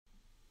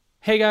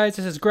Hey guys,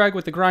 this is Greg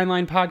with the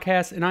Grindline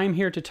Podcast, and I'm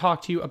here to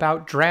talk to you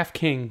about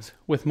DraftKings.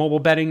 With mobile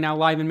betting now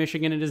live in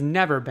Michigan, it has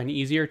never been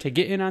easier to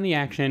get in on the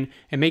action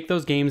and make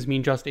those games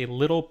mean just a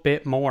little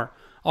bit more.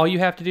 All you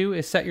have to do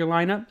is set your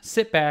lineup,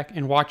 sit back,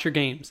 and watch your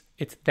games.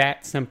 It's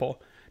that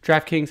simple.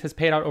 DraftKings has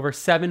paid out over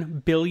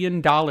 $7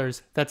 billion,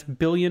 that's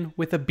billion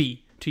with a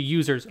B, to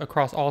users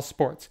across all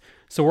sports.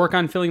 So work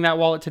on filling that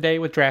wallet today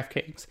with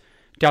DraftKings.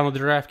 Download the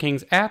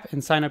DraftKings app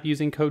and sign up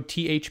using code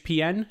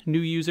THPN. New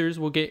users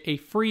will get a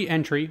free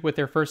entry with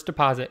their first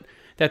deposit.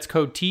 That's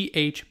code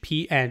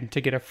THPN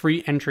to get a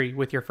free entry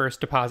with your first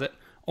deposit.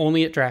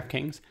 Only at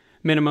DraftKings.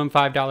 Minimum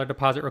 $5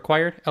 deposit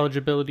required.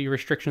 Eligibility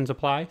restrictions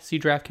apply. See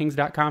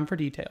DraftKings.com for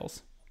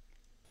details.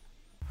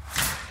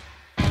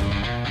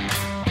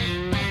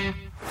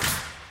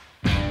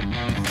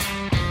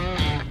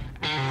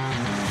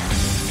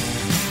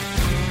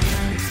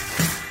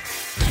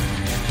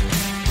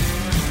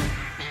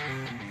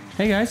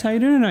 Hey guys, how you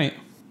doing tonight?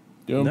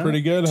 Doing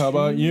pretty good. How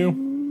about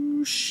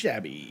you?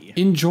 Shabby.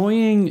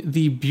 Enjoying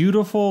the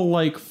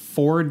beautiful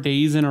 4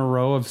 days in a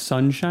row of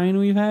sunshine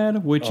we've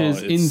had, which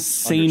is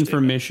insane for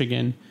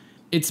Michigan.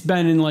 It's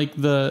been in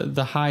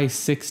the high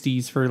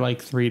 60s for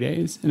 3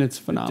 days, and it's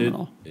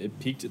phenomenal. It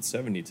peaked at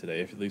 70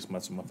 today, at least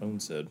that's what my phone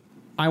said.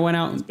 I went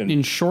out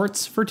in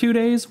shorts for 2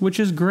 days, which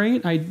is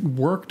great. I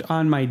worked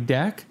on my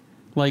deck,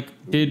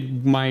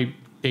 did my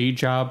day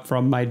job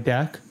from my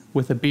deck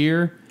with a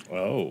beer.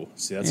 Oh,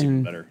 see, that's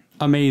even better.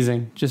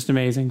 Amazing. Just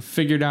amazing.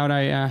 Figured out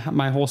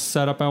my whole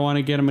setup I want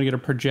to get. I'm going to get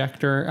a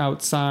projector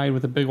outside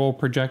with a big old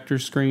projector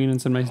screen and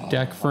some nice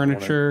deck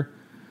furniture.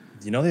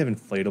 Do you know they have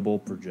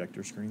inflatable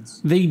projector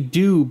screens? They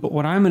do, but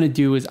what I'm going to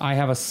do is I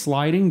have a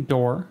sliding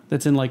door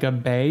that's in a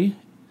bay,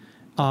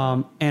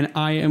 and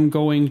I am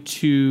going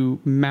to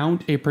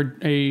mount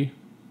a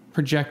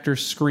projector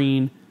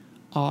screen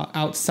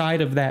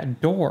outside of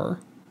that door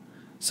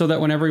so that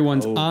when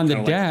everyone's on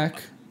the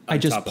deck... I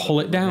just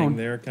pull it down.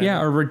 A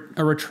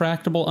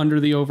retractable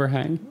under the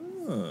overhang.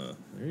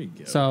 There you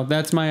go. So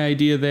that's my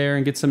idea there,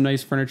 and get some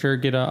nice furniture.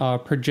 Get a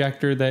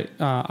projector that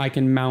I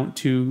can mount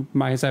to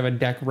I have a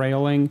deck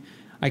railing.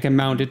 I can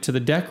mount it to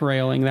the deck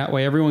railing. That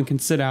way everyone can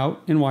sit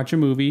out and watch a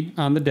movie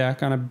on the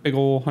deck on a big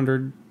old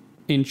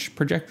 100-inch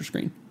projector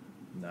screen.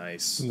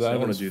 Nice. So I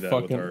want to do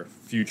that with our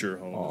future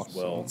home as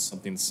well.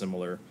 Something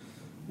similar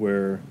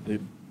where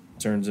it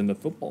turns into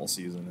football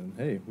season, and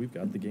hey, we've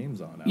got the games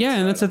on. Yeah,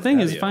 and that's the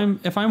thing is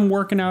if I'm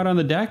working out on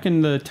the deck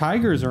and the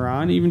Tigers are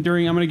on, even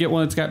during, I'm going to get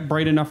one that's got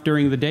bright enough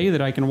during the day that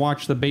I can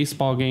watch the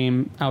baseball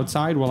game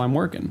outside while I'm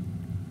working.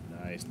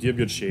 Nice. Do you have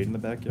good shade in the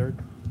backyard?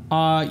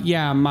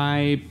 Yeah,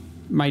 my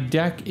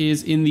deck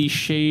is in the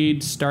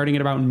shade starting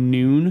at about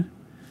noon,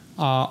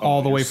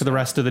 all the way for the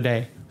rest of the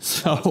day.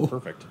 So that's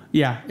perfect.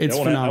 Yeah, it's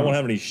phenomenal. I won't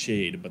have any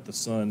shade, but the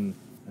sun.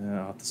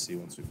 I'll have to see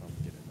once we finally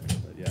get in there.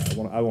 But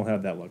yeah, I won't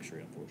have that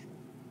luxury, unfortunately.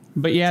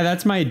 But yeah,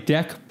 that's my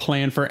deck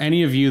plan for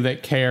any of you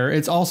that care.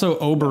 It's also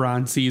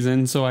Oberon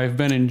season, so I've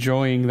been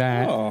enjoying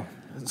that. Oh,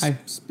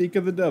 speak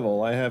of the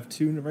devil, I have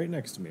two right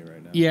next to me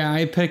right now. Yeah,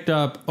 I picked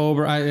up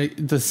Oberon.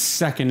 The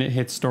second it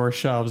hit store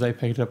shelves, I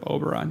picked up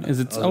Oberon.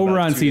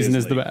 Oberon season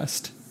is the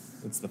best.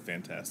 It's the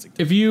fantastic.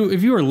 If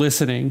you are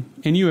listening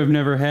and you have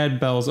never had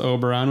Bell's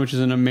Oberon, which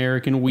is an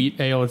American wheat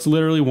ale, it's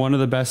literally one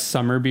of the best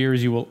summer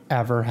beers you will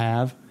ever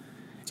have.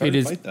 It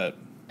is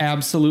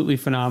absolutely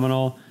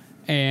phenomenal.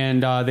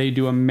 And they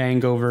do a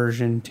mango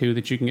version, too,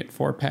 that you can get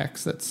 4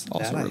 packs. That's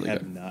also really good. I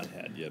have not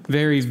had yet.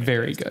 Very,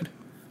 very good.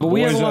 But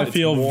I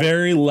feel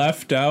very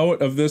left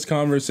out of this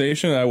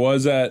conversation. I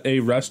was at a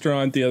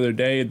restaurant the other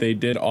day. They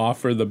did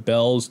offer the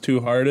Bell's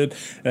Two Hearted,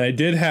 and I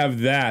did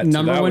have that.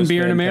 Number one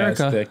beer in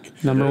America.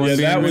 Number one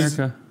beer in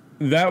America.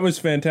 That was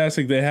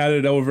fantastic. They had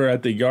it over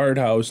at the Yard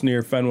House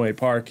near Fenway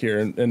Park here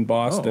in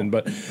Boston.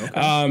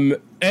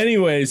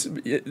 Anyways,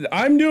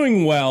 I'm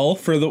doing well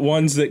for the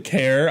ones that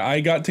care.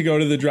 I got to go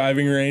to the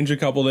driving range a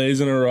couple days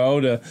in a row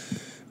to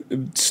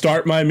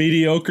start my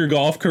mediocre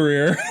golf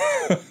career.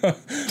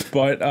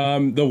 But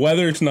the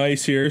weather's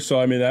nice here, so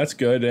I mean that's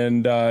good.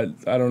 And I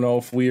don't know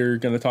if we're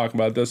going to talk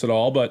about this at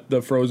all, but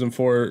the Frozen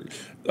Four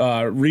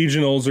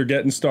regionals are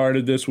getting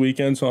started this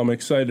weekend, so I'm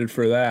excited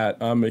for that.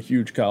 I'm a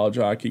huge college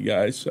hockey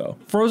guy, so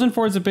Frozen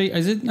Four is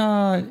is it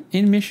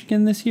in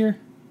Michigan this year?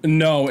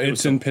 No,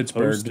 it's in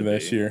Pittsburgh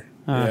this year.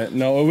 Yeah,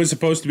 no, it was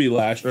supposed to be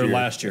last year.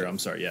 Last year, I'm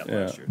sorry. Yeah,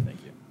 last year.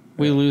 Thank you.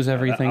 We lose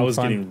everything. I was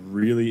fun. Getting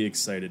really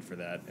excited for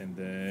that, and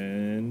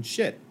then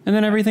and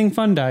then everything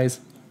fun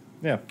dies.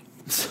 Yeah.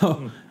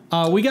 So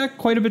we got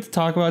quite a bit to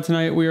talk about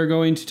tonight. We are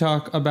going to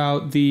talk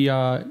about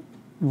the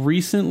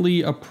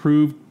recently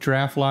approved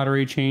draft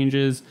lottery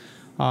changes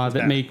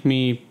that make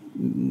me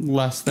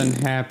less than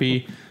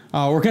happy.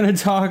 We're going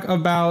to talk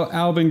about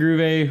Albin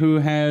Gruve, who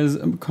has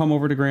come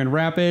over to Grand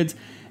Rapids,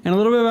 and a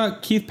little bit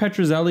about Keith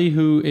Petruzzelli,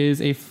 who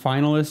is a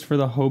finalist for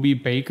the Hobey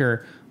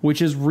Baker,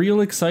 which is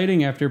real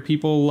exciting after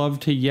people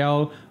love to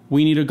yell,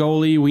 "We need a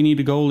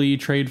goalie,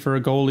 trade for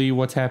a goalie,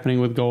 what's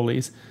happening with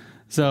goalies?"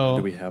 So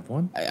do we have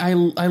one? I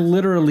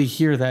literally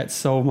hear that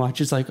so much.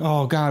 It's like,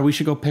 oh God, we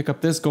should go pick up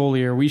this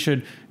goalie, or we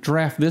should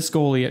draft this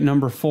goalie at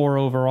number 4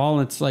 overall.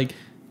 And it's like,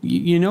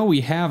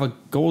 we have a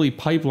goalie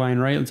pipeline,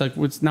 right?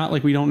 It's not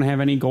like we don't have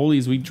any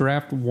goalies. We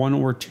draft one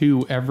or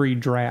two every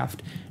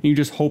draft, and you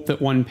just hope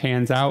that one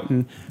pans out.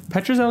 And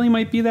Petrozelli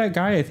might be that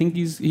guy. I think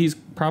he's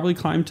probably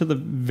climbed to the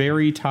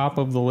very top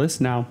of the list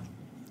now.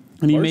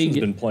 And Larson's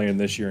been playing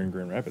this year in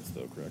Grand Rapids,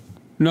 though, correct?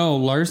 No,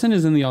 Larson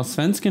is in the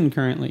Allsvenskan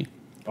currently.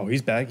 Oh,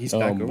 he's back. He's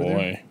back over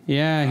there.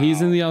 Yeah,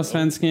 he's in the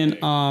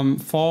Allsvenskan.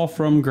 Okay. Fall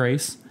from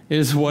grace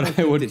is what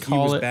I would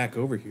call it. He was back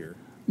over here.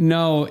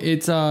 No,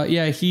 it's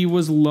he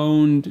was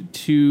loaned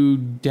to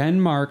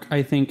Denmark,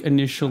 I think,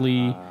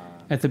 initially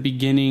at the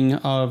beginning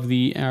of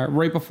the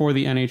right before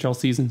the NHL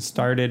season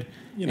started.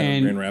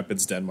 Grand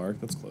Rapids, Denmark,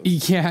 that's close.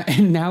 Yeah,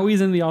 and now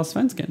he's in the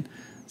Allsvenskan.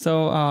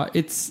 So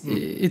it's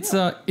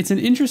an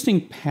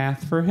interesting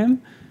path for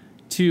him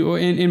to,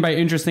 and by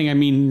interesting I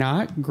mean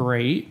not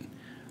great,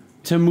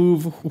 to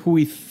move who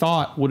we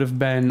thought would have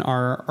been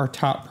our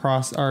top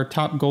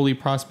goalie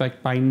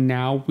prospect by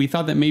now. We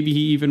thought that maybe he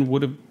even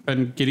would have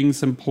been getting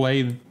some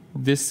play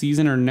this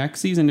season or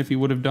next season if he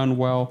would have done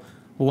well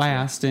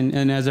last.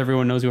 And as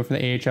everyone knows, he went for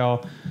the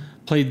AHL,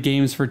 played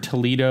games for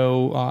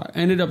Toledo,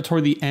 ended up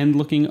toward the end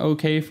looking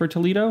okay for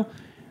Toledo.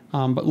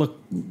 But look,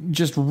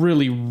 just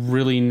really,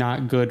 really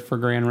not good for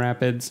Grand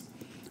Rapids.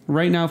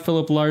 Right now,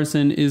 Philip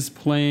Larson is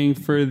playing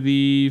for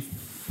the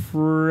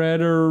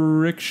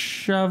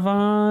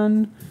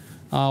Frederikshavn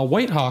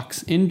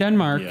Whitehawks in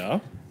Denmark. Yeah.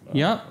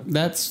 Yep,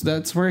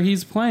 that's where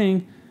he's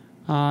playing.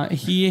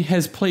 He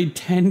has played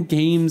 10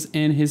 games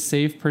and his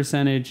save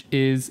percentage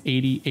is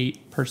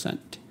 88%.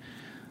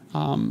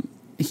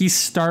 He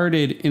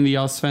started in the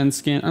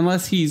Allsvenskan,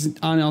 unless he's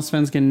on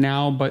Allsvenskan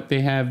now, but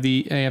they have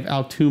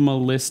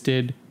Altuma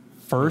listed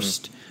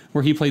first,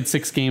 where he played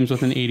 6 games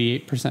with an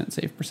 88%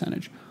 save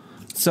percentage.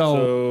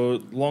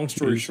 So long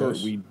story short,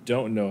 we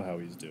don't know how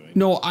he's doing.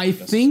 No, I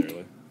think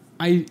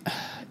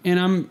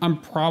I'm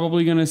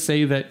probably going to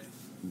say that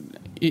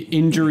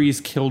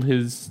injuries killed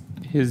his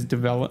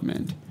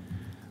development.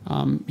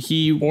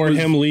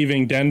 Him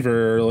leaving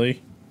Denver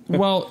early.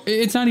 Well,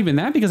 it's not even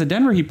that, because at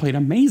Denver he played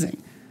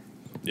amazing.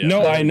 Yeah,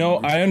 no, I know,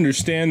 I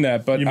understand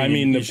that, but I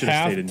mean the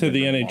path to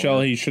the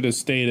NHL, he should have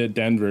stayed at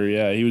Denver.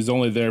 Yeah, he was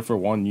only there for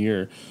 1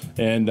 year,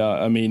 and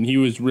I mean he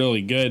was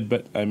really good,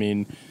 but I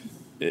mean.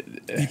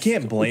 You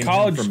can't blame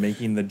him for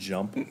making the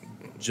jump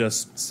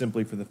just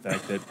simply for the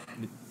fact that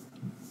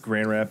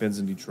Grand Rapids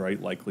and Detroit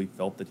likely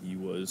felt that he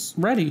was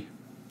ready.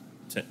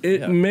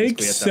 It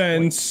makes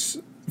sense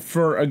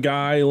for a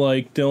guy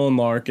like Dylan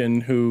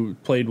Larkin, who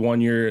played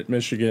 1 year at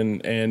Michigan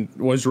and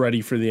was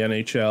ready for the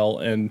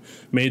NHL and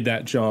made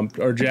that jump,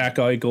 or Jack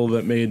Eichel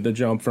that made the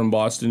jump from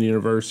Boston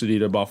University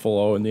to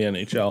Buffalo in the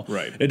NHL.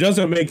 Right. It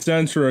doesn't make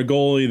sense for a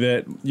goalie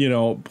that,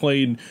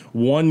 played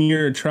 1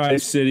 year at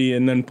Tri-City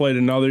and then played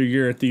another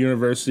year at the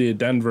University of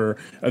Denver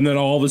and then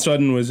all of a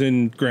sudden was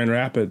in Grand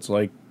Rapids.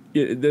 Like,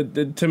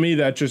 to me,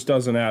 that just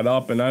doesn't add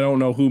up, and I don't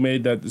know who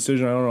made that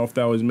decision. I don't know if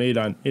that was made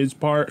on his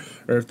part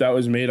or if that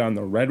was made on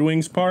the Red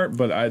Wings' part,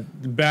 but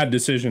bad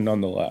decision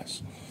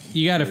nonetheless.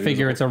 You got to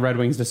figure it's a Red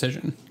Wings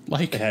decision.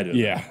 Like,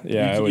 yeah.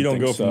 You don't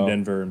go from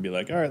Denver and be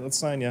like, all right, let's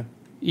sign you.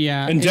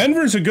 Yeah, and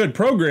Denver's a good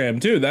program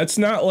too. That's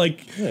not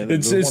like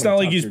it's not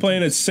like he's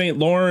playing at St.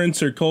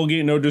 Lawrence or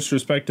Colgate. No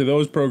disrespect to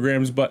those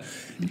programs, but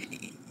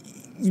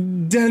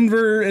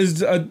Denver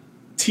is a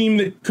team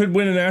that could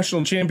win a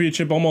national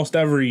championship almost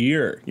every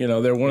year.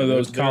 They're one of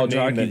those college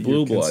hockey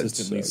blue bloods.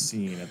 Consistently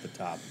seen at the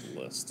top of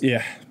the list.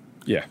 Yeah.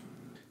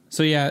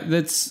 So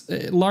that's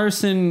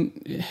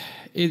Larson.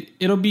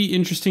 It'll be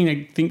interesting,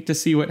 I think, to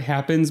see what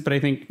happens. But I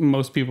think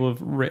most people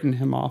have written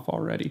him off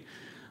already.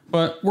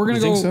 But we're gonna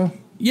go. Think so?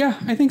 Yeah,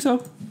 I think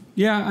so.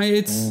 Yeah,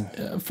 it's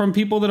from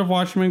people that have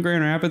watched him in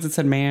Grand Rapids. It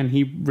said, man,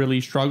 he really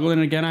struggled.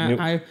 And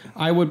again,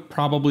 I would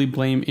probably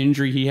blame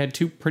injury. He had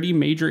 2 pretty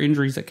major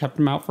injuries that kept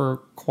him out for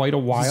quite a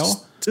while.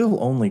 He's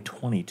still only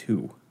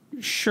 22.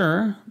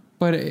 Sure,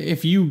 but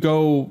if you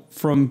go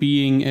from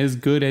being as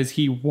good as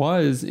he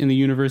was in the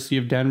University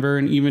of Denver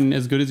and even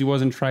as good as he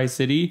was in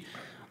Tri-City,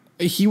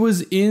 he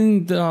was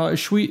in the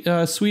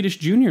Swedish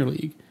Junior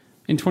League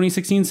in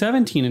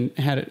 2016-17 and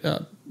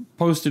had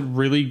posted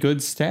really good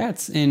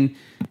stats. And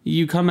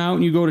you come out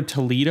and you go to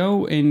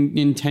Toledo, and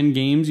in 10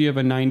 games you have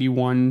a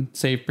 91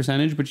 save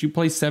percentage, but you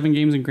play 7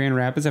 games in Grand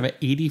Rapids, have an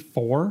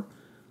 84.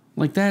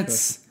 Like,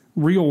 that's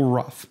real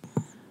rough.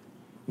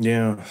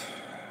 Yeah,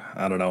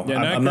 I don't know. Yeah,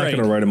 I'm not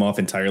going to write him off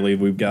entirely.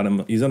 We've got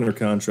him. He's under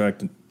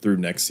contract through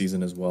next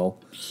season as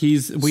well.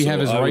 We have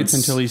his rights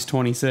until he's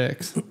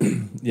 26.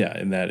 Yeah,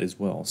 and that as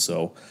well.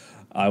 So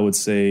I would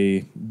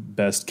say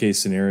best case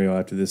scenario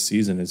after this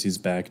season is he's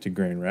back to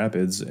Grand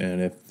Rapids,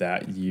 and if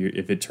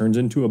it turns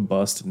into a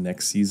bust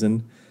next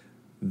season,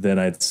 then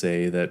I'd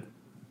say that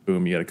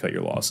boom, you got to cut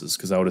your losses,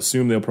 because I would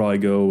assume they'll probably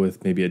go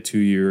with maybe a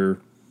 2-year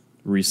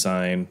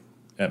re-sign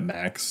at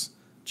max,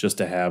 just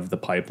to have the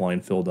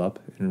pipeline filled up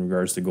in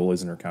regards to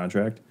goalies in their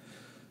contract.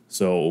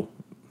 So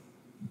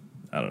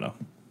I don't know.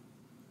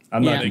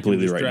 I'm not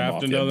completely writing him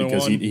off yet,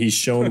 because he's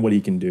shown what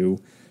he can do.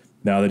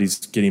 Now that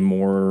he's getting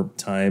more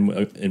time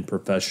in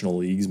professional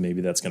leagues,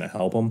 maybe that's going to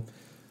help him.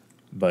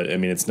 But I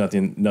mean, it's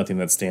nothing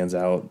that stands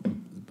out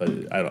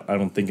But I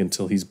don't think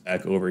until he's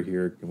back over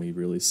here can we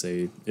really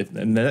say if.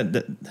 And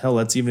hell,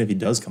 that's even if he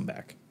does come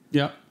back.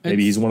 Yeah,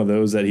 maybe he's one of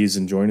those that he's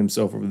enjoying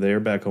himself over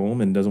there back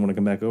home and doesn't want to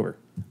come back over.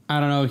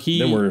 I don't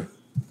know.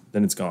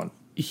 Then it's gone.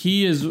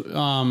 He is.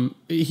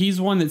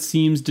 He's one that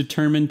seems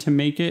determined to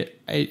make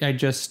it. I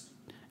just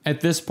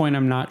at this point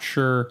I'm not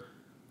sure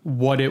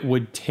what it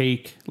would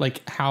take.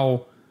 Like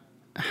how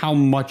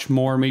much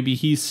more. Maybe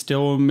he's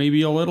still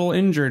maybe a little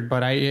injured,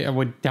 but I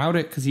would doubt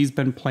it because he's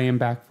been playing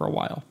back for a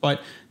while.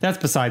 But that's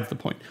besides the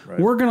point. Right.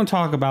 We're going to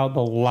talk about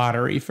the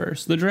lottery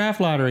first, the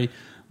draft lottery,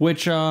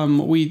 which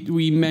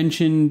we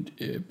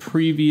mentioned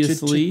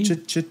previously.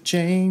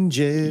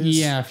 Changes.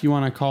 Yeah, if you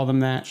want to call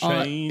them that.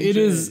 It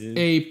is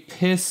a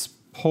piss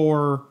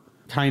poor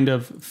kind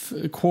of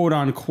quote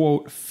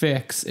unquote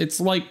fix.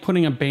 It's like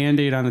putting a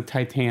Band-Aid on the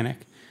Titanic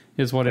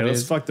is what it is.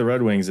 Let's fuck the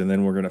Red Wings and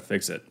then we're going to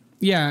fix it.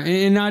 Yeah,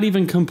 and not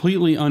even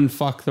completely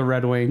unfuck the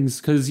Red Wings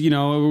because, we're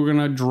going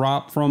to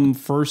drop from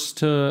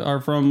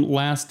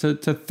last to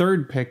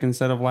third pick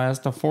instead of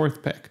last to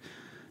fourth pick.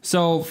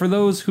 So for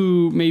those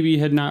who maybe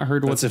had not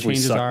heard what the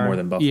changes are, more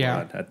than Buffalo.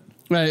 Yeah,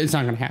 it's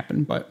not going to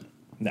happen. But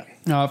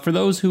no. For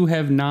those who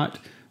have not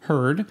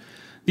heard,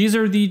 these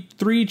are the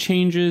 3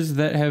 changes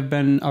that have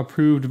been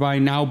approved by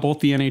now both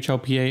the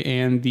NHLPA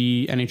and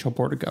the NHL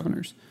Board of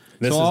Governors.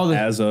 This is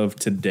as of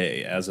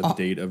today, as of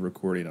date of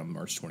recording on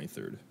March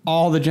 23rd.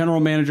 All the general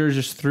managers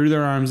just threw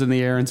their arms in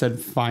the air and said,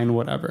 fine,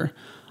 whatever.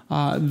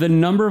 The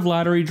number of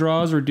lottery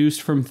draws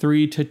reduced from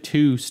 3 to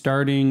 2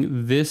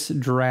 starting this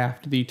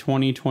draft, the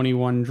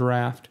 2021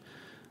 draft.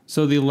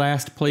 So the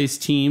last place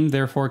team,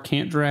 therefore,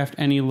 can't draft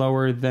any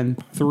lower than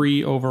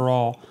 3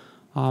 overall,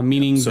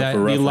 meaning that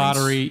the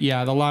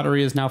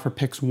lottery is now for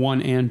picks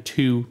 1 and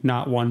 2,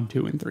 not 1,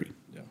 2, and 3.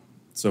 Yeah.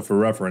 So for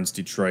reference,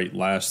 Detroit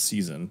last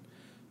season,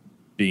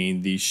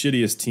 being the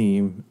shittiest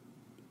team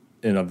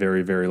in a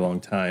very, very long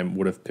time,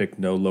 would have picked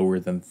no lower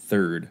than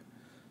 3rd.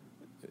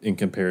 In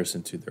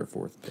comparison to their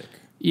 4th pick.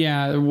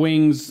 Yeah, the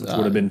Wings... Which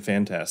would have been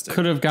fantastic.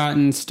 Could have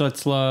gotten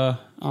Stützle.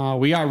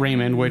 We got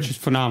Raymond, which is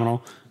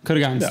phenomenal. Could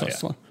have gotten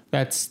Stützle. Yeah.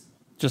 That's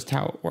just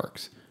how it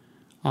works.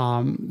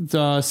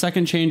 The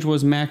second change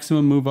was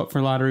maximum move up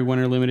for lottery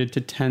winner limited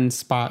to 10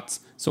 spots.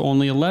 So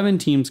only 11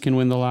 teams can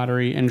win the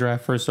lottery and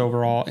draft first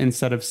overall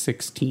instead of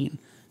 16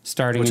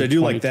 starting Which I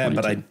do like that,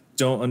 but I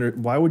don't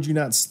why would you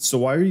not... So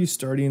why are you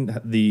starting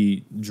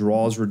the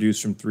draws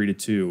reduced from 3 to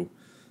 2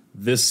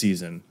 this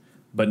season...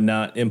 but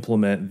not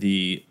implement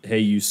the, hey,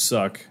 you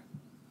suck,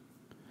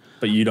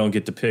 but you don't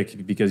get to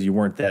pick because you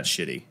weren't that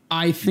shitty.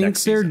 I think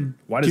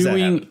Why does that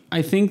happen?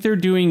 I think they're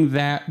doing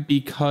that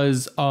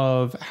because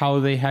of how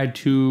they had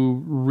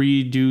to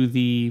redo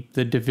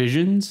the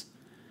divisions.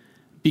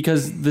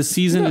 Because the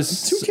season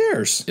who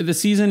cares? The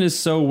season is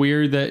so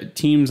weird that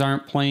teams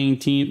aren't playing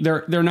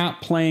they're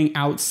not playing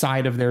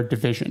outside of their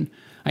division.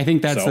 I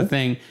think that's the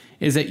thing,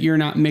 is that you're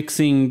not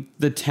mixing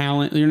the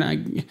talent. You're not.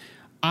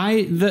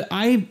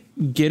 I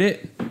get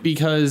it,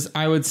 because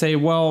I would say,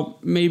 well,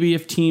 maybe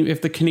if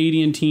the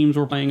Canadian teams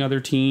were playing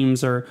other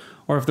teams, or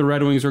if the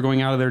Red Wings were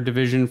going out of their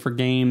division for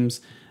games,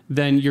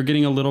 then you're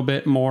getting a little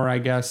bit more, I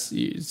guess,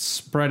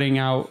 spreading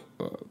out,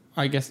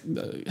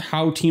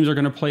 how teams are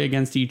going to play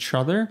against each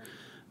other.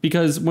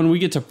 Because when we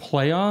get to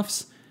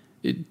playoffs,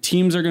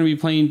 teams are going to be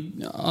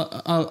playing,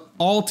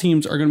 all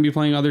teams are going to be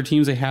playing other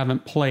teams they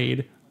haven't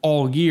played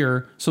all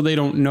year, so they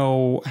don't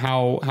know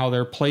how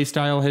their play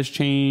style has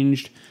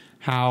changed,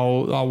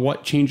 how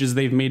what changes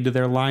they've made to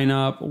their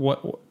lineup,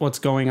 what's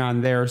going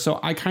on there. So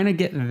I kind of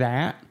get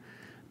that,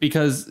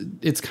 because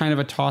it's kind of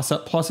a toss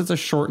up. Plus, it's a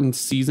shortened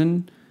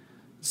season,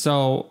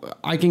 so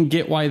I can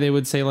get why they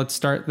would say let's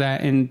start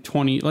that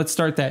Let's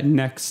start that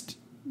next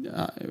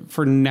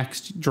for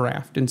next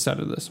draft instead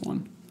of this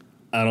one.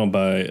 I don't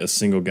buy a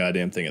single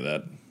goddamn thing of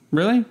that.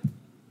 Really?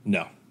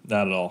 No,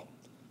 not at all.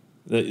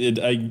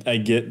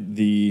 I get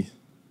the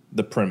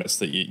premise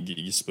that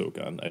you spoke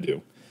on. I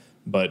do,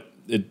 but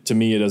to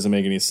me, it doesn't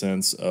make any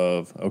sense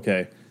of,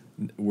 okay,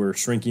 we're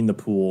shrinking the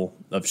pool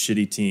of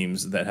shitty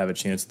teams that have a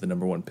chance at the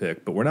number 1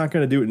 pick, but we're not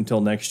going to do it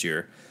until next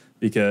year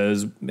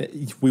because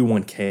we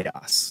want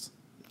chaos.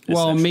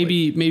 Well,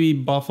 maybe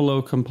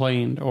Buffalo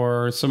complained,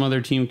 or some other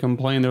team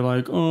complained. They're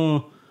like,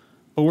 oh,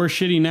 but we're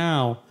shitty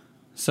now.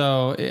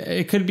 So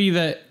it could be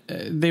that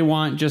they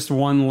want just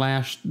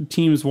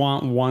teams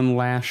want one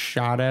last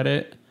shot at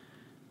it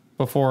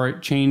before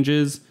it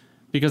changes.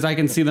 Because I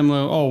can see them,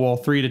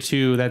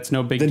 3-2, that's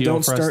no big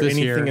deal for us this year. Then don't start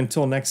anything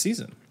until next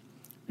season.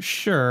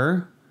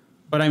 Sure.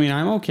 But I mean,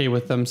 I'm okay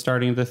with them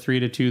starting the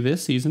 3-2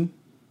 this season.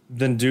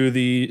 Then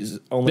do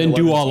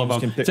all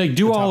of them. It's like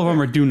do all of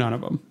them or do none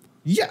of them.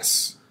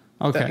 Yes.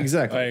 Okay.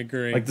 Exactly. I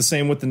agree. Like the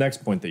same with the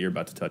next point that you're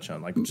about to touch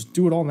on. Like, just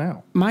do it all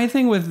now. My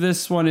thing with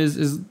this one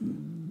is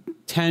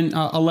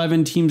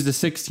 11 teams to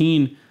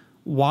 16.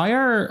 Why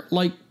are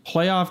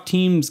playoff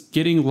teams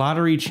getting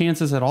lottery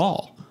chances at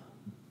all?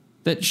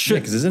 That should,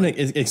 because isn't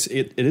it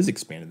is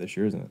expanded this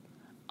year, isn't it?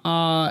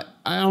 I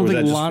don't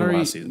think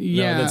lottery.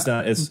 Yeah, no, that's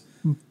not.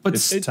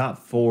 It's top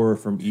 4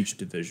 from each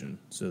division.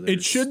 So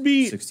it should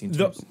be 16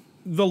 teams.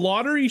 the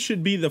lottery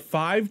should be the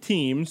 5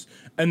 teams,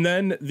 and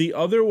then the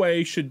other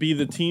way should be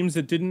the teams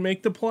that didn't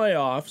make the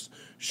playoffs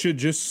should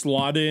just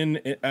slot in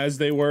as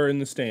they were in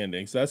the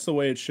standings. That's the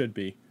way it should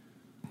be.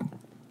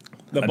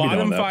 The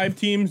bottom 5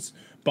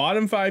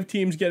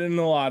 teams get in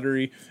the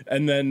lottery,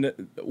 and then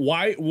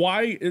why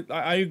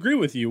I agree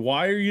with you.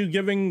 Why are you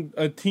giving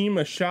a team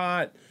a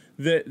shot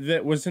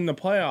that was in the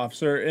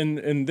playoffs, or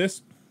in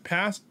this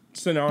past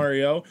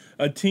scenario,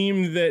 a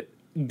team that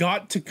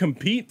got to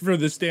compete for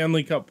the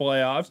Stanley Cup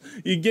playoffs?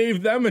 You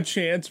gave them a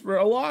chance for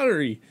a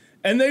lottery,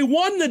 and they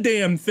won the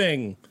damn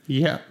thing.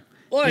 Yeah.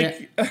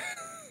 Like, yeah.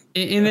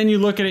 And then you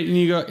look at it and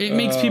you go, it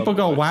makes people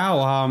go,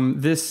 wow,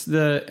 it's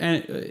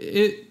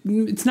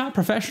not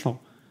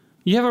professional.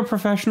 You have a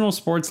professional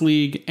sports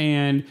league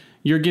and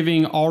you're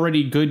giving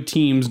already good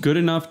teams, good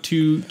enough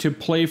to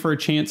play for a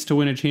chance to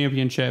win a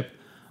championship,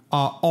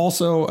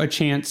 also a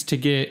chance to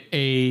get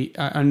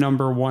a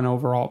number 1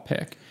 overall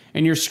pick.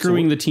 And you're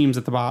screwing the teams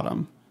at the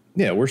bottom.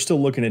 Yeah, we're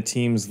still looking at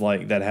teams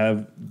like that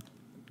have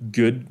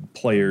good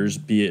players,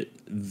 be it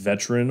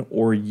veteran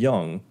or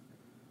young.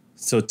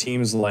 So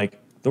teams like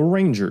the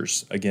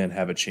Rangers, again,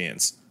 have a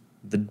chance.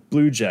 The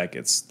Blue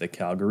Jackets, the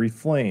Calgary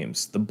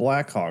Flames, the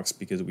Blackhawks,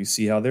 because we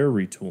see how they're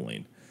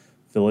retooling.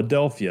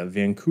 Philadelphia,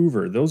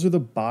 Vancouver, those are the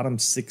bottom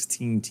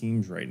 16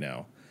 teams right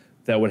now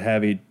that would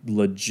have a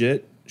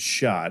legit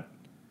shot.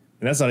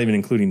 And that's not even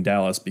including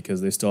Dallas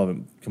because they still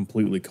haven't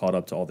completely caught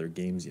up to all their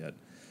games yet.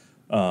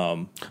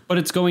 But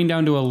it's going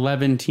down to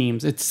 11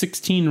 teams. It's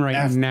 16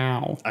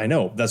 now. I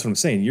know. That's what I'm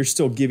saying. You're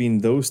still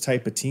giving those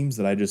type of teams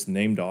that I just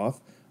named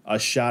off a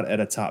shot at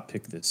a top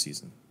pick this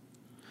season.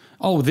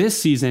 Oh,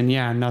 this season,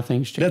 yeah,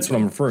 nothing's changed. That's what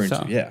I'm referring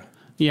to, yeah.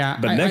 Yeah.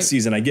 But next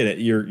season, I get it.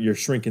 You're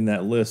shrinking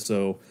that list.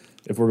 So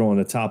if we're going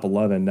to top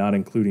 11, not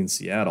including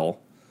Seattle,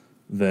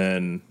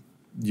 then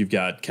you've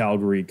got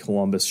Calgary,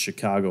 Columbus,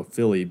 Chicago,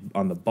 Philly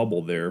on the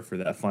bubble there for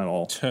that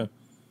final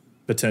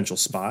potential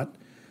spot.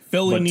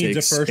 Philly needs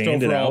a first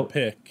overall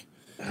pick.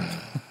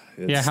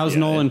 How's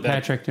Nolan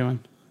Patrick doing?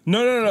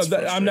 No.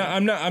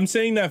 I'm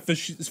saying that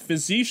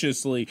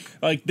facetiously.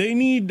 Like, they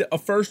need a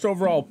first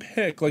overall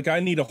pick. Like,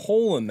 I need a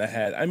hole in the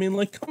head. I mean,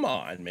 like, come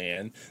on,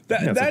 man.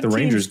 That like the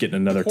Rangers getting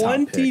another top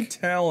pick. Plenty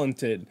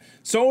talented.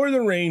 So are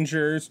the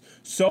Rangers.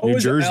 So New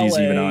is Jersey's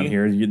LA. even on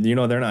here. You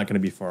know they're not going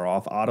to be far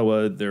off.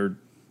 Ottawa, they're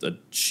a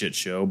shit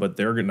show, but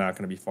they're not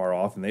going to be far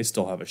off, and they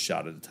still have a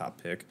shot at a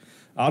top pick.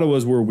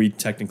 Ottawa's where we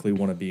technically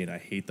want to be, and I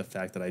hate the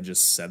fact that I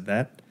just said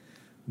that.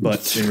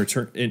 But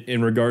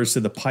in regards to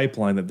the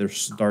pipeline that they're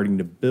starting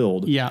to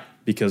build,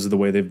 because of the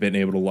way they've been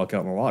able to luck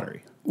out in the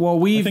lottery.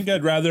 Well, I think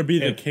I'd rather be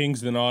the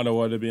Kings than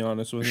Ottawa, to be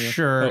honest with you.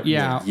 Sure,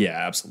 yeah. Yeah,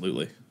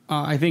 absolutely.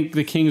 I think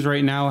the Kings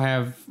right now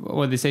have,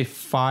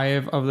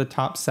 5 of the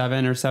top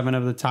 7 or 7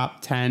 of the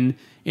top 10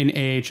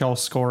 in AHL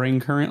scoring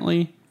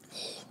currently.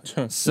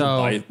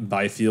 So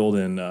Byfield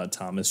and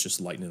Thomas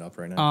just lighting it up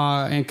right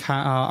now. And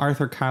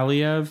Arthur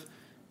Kaliev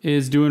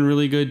is doing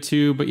really good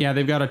too. But yeah,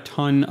 they've got a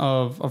ton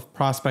of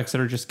prospects that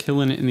are just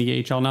killing it in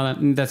the AHL. Now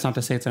that's not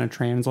to say it's going to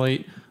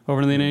translate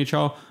over to the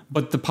NHL,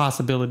 but the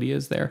possibility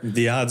is there.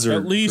 The odds are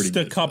at least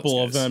a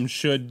couple of them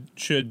should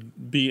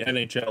be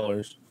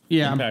NHLers.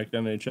 Yeah, Impact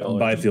NHLers.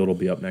 Byfield will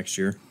be up next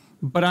year.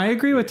 But I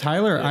agree with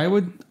Tyler.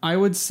 Yeah. I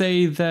would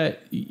say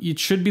that it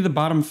should be the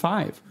bottom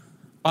 5.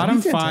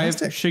 Bottom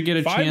 5 should get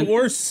a 5 chance. 5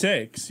 or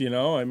 6, you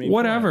know? I mean,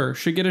 whatever.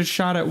 Should get a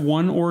shot at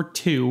 1 or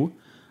 2.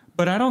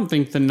 But I don't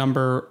think the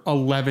number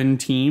 11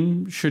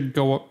 team should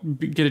go up,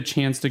 get a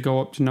chance to go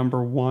up to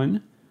number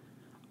 1.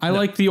 I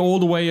like the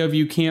old way of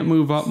you can't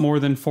move up more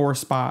than 4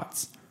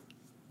 spots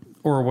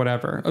or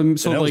whatever.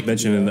 So that was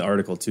mentioned in the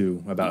article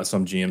too about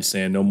some GM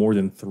saying no more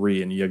than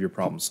 3 and you have your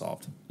problem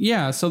solved.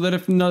 Yeah, so that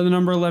if the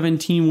number 11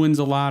 team wins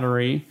a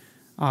lottery,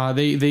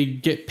 they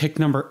get pick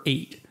number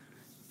 8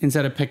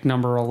 instead of pick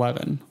number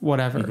 11,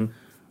 whatever. Mm-hmm.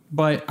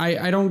 But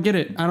I don't get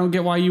it. I don't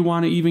get why you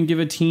want to even give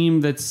a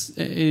team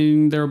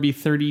there'll be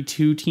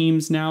 32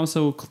 teams now,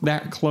 so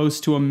that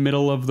close to a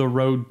middle of the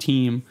road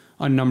team,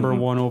 a number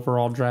 1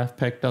 overall draft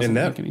pick doesn't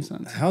make any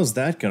sense. How's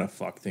that going to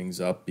fuck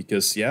things up?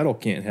 Because Seattle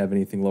can't have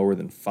anything lower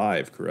than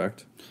 5,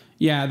 correct?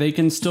 Yeah, they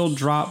can still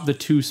drop the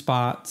 2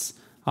 spots,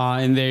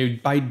 and they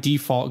by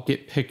default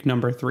get pick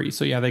number 3.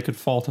 So yeah, they could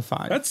fall to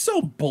 5. That's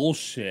so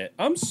bullshit.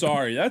 I'm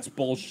sorry, that's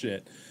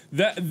bullshit.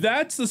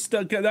 That's the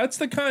stuff. That's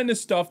the kind of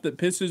stuff that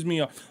pisses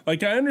me off.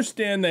 Like, I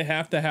understand they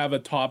have to have a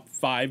top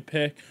 5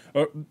 pick,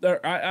 or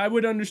I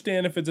would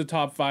understand if it's a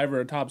top 5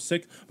 or a top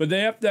 6, but they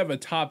have to have a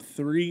top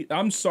 3.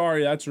 I'm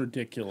sorry, that's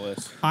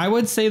ridiculous. I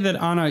would say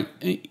that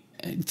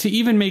to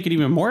even make it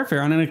even more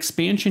fair, on an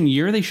expansion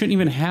year, they shouldn't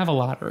even have a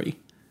lottery.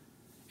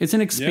 It's an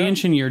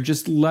expansion year.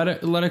 Just let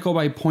it go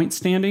by point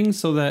standings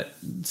so that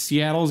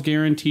Seattle's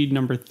guaranteed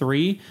number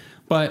 3.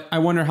 But I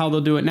wonder how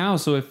they'll do it now.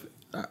 So if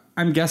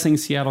I'm guessing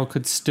Seattle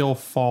could still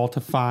fall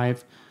to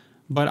 5,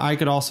 but I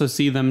could also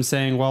see them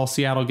saying, well,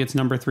 Seattle gets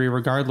number 3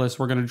 regardless.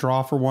 We're going to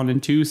draw for 1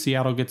 and 2.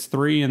 Seattle gets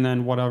 3, and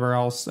then whatever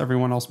else,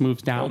 everyone else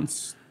moves down.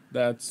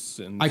 That's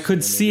insane. I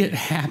could see it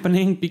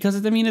happening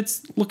because, I mean,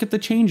 look at the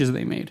changes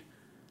they made.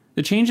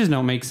 The changes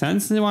don't make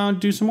sense, and they want to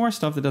do some more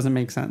stuff that doesn't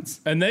make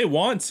sense. And they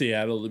want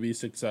Seattle to be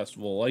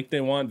successful, like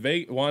they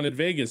wanted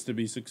Vegas to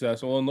be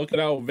successful, and look at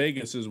how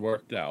Vegas has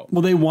worked out.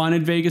 Well, they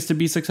wanted Vegas to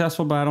be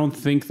successful, but I don't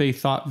think they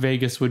thought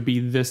Vegas would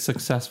be this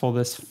successful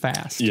this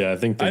fast. Yeah, I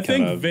think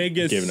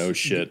Vegas gave no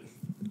shit.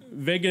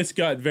 Vegas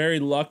got very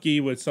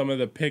lucky with some of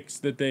the picks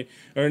that they,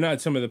 or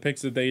not some of the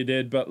picks that they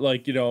did, but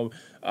like,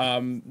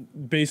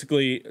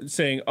 basically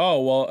saying,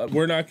 oh, well,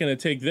 we're not going to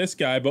take this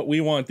guy, but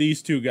we want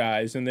these two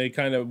guys. And they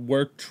kind of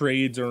work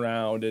trades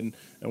around and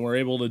we're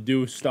able to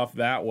do stuff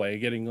that way,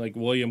 getting like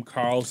William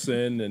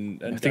Karlsson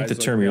and I think the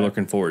term you're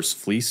looking for is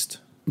fleeced.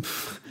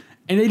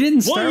 And they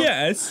didn't start.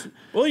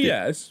 Well,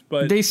 yes,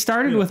 but they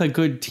started with a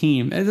good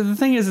team. And the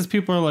thing is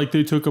people are like,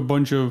 they took a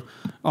bunch of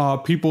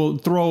people,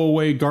 throw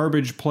away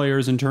garbage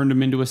players and turned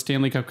them into a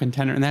Stanley Cup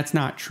contender. And that's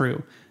not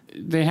true.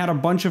 They had a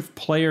bunch of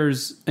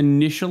players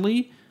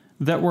initially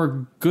that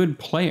were good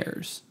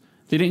players.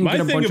 They didn't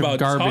get a bunch of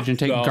garbage and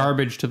take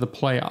garbage to the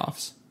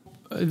playoffs.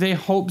 They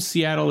hope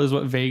Seattle is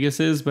what Vegas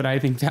is, but I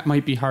think that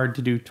might be hard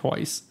to do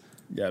twice.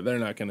 Yeah, they're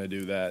not going to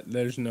do that.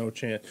 There's no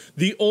chance.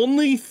 The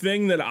only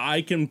thing that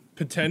I can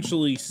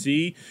potentially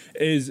see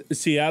is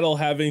Seattle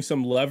having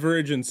some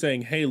leverage and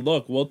saying, hey,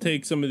 look, we'll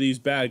take some of these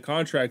bad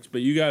contracts, but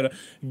you got to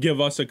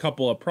give us a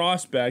couple of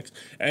prospects.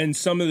 And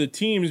some of the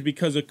teams,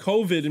 because of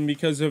COVID and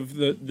because of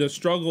the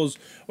struggles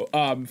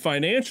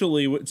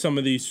financially what some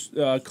of these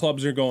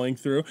clubs are going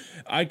through,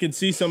 I could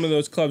see some of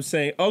those clubs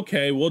saying,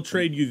 okay, we'll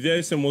trade you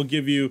this and we'll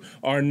give you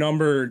our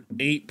number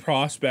 8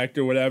 prospect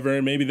or whatever,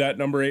 and maybe that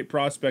number 8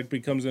 prospect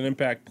becomes an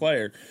impact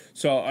player.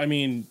 So I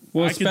mean,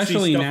 well, I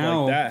especially can see stuff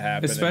now, like that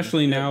happening.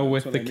 especially now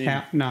with the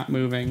cap not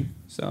moving.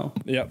 So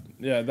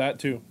that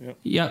too.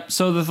 Yep.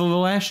 So the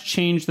last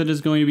change that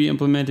is going to be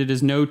implemented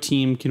is no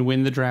team can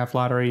win the draft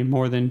lottery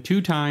more than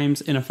 2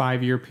 times in a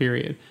 5-year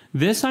period.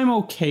 This I'm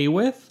okay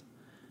with.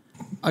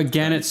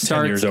 Again, it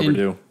starts in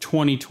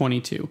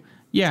 2022.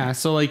 Yeah,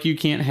 so like you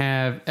can't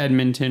have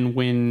Edmonton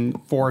win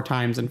 4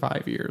 times in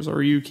 5 years,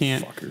 or you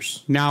can't.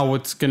 Fuckers. Now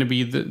it's going to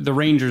be the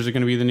Rangers are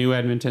going to be the new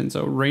Edmonton.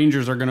 So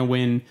Rangers are going to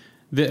win.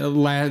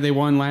 They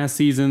won last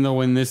season. They'll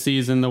win this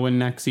season. They'll win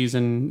next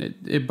season.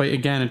 But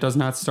again, it does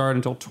not start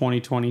until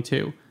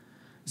 2022.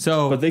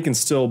 So, but they can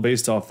still,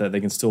 based off that, they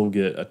can still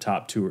get a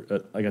top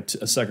 2, like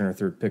a second or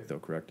third pick, though.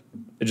 Correct?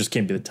 It just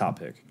can't be the top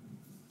pick.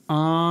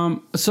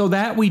 So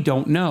that we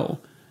don't know.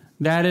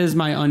 That is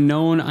my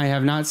unknown. I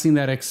have not seen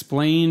that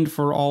explained.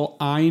 For all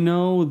I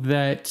know,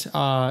 that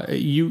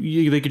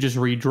they could just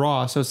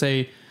redraw. So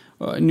say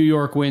New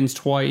York wins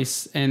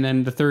twice, and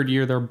then the third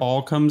year their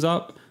ball comes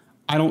up.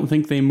 I don't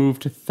think they move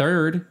to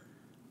third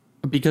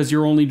because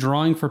you're only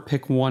drawing for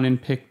pick 1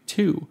 and pick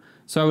 2.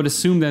 So I would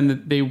assume then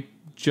that they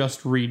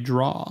just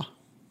redraw,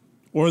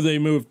 or they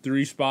move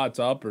 3 spots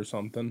up or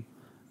something.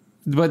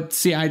 But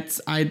see, I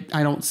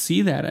don't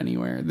see that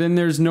anywhere. Then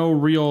there's no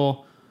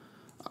real.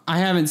 I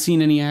haven't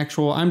seen any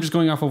actual. I'm just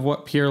going off of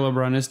what Pierre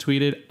LeBrun has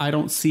tweeted. I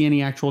don't see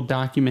any actual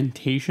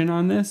documentation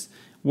on this.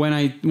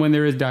 When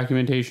there is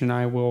documentation,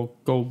 I will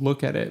go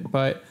look at it.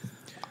 But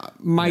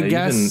my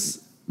guess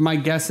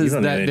is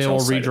that they will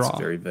redraw. It's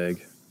very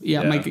vague.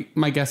 Yeah.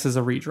 My guess is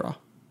a redraw.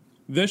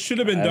 This should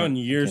have been done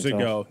years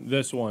ago.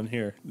 This one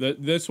here,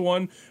 this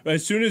one.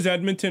 As soon as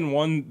Edmonton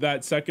won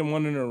that second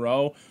one in a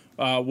row.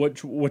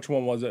 Which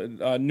one was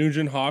it?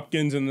 Nugent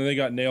Hopkins, and then they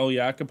got Nail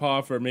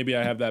Yakupov, or maybe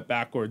I have that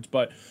backwards.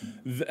 But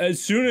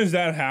as soon as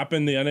that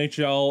happened, the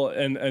NHL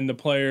and the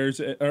players,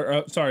 the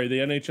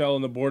NHL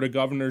and the Board of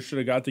Governors should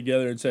have got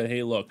together and said,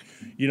 hey, look,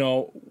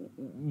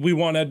 we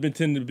want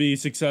Edmonton to be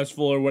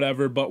successful or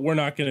whatever, but we're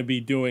not going to be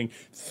doing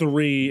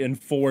 3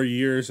 and 4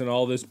 years and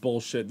all this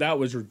bullshit. That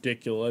was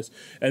ridiculous.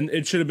 And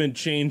it should have been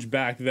changed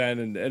back then.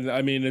 And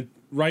I mean,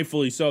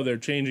 rightfully so, they're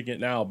changing it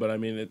now. But I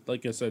mean,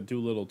 like I said, too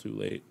little, too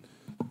late.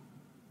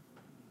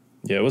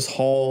 Yeah, it was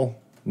Hall,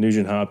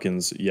 Nugent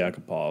Hopkins,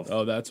 Yakupov.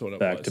 Oh, that's what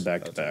it was.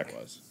 Back to back.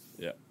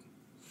 Yeah.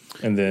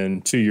 And then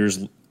 3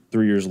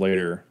 years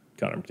later,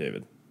 Connor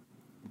McDavid.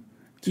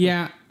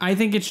 Yeah, I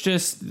think it's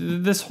just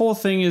this whole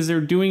thing is they're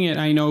doing it.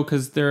 I know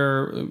because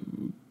they're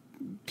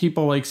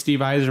people like Steve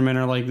Yzerman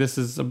are like, this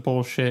is a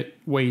bullshit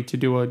way to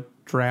do a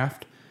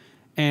draft.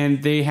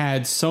 And they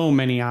had so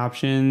many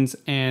options,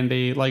 and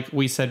they, like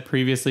we said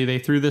previously, they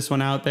threw this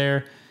one out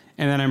there,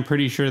 and then I'm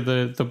pretty sure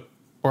the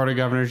Board of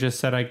Governors just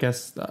said, I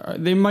guess,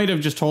 they might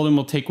have just told him,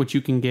 we'll take what you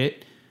can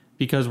get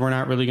because we're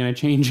not really going to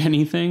change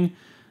anything.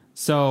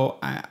 So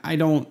I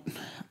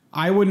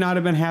would not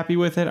have been happy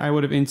with it. I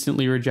would have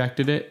instantly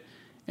rejected it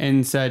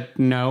and said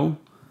no.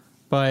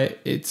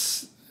 But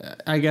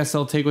I guess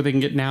they'll take what they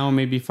can get now and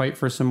maybe fight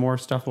for some more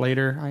stuff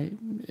later.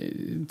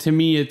 To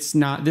me,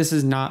 this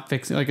is not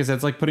fixing. Like I said,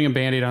 it's like putting a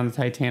Band-Aid on the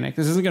Titanic.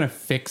 This isn't going to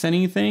fix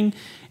anything.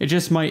 It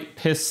just might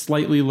piss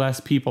slightly less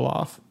people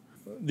off.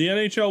 The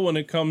NHL, when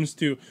it comes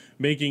to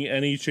making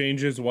any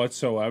changes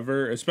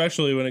whatsoever,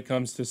 especially when it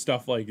comes to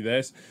stuff like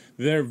this,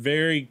 they're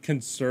very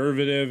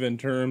conservative in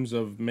terms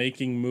of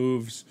making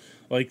moves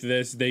like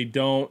this. They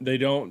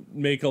don't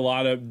make a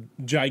lot of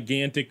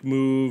gigantic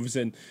moves,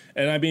 and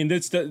I mean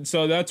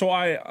so that's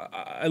why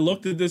I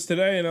looked at this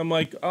today and I'm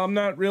like, I'm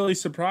not really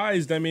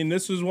surprised. I mean,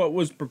 this is what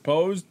was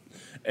proposed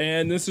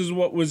and this is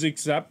what was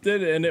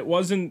accepted, and it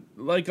wasn't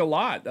like a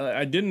lot.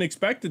 I didn't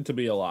expect it to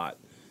be a lot.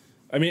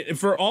 I mean,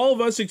 for all of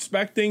us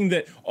expecting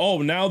that,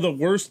 now the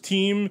worst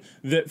team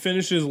that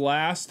finishes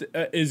last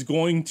is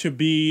going to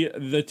be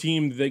the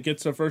team that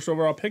gets the first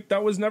overall pick,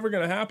 that was never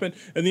going to happen.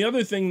 And the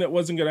other thing that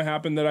wasn't going to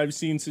happen that I've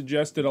seen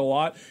suggested a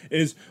lot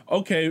is,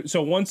 okay,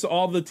 so once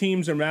all the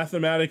teams are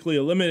mathematically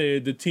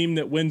eliminated, the team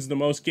that wins the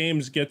most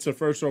games gets the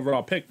first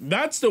overall pick.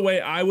 That's the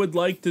way I would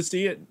like to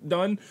see it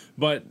done.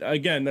 But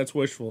again, that's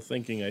wishful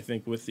thinking, I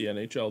think, with the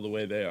NHL the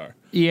way they are.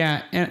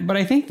 Yeah, but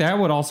I think that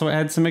would also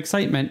add some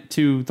excitement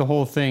to the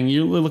whole thing.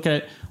 You look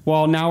at,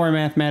 well, now we're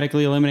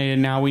mathematically eliminated.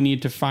 Now we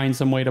need to find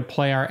some way to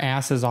play our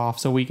asses off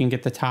so we can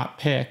get the top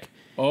pick.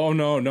 Oh,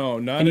 no,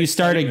 not and you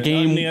start a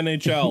game in the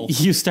NHL.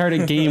 You start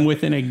a game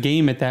within a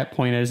game at that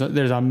point.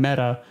 There's a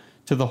meta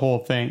to the whole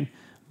thing.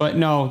 But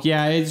no,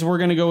 yeah, we're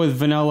going to go with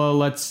vanilla.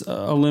 Let's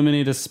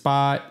eliminate a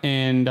spot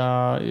and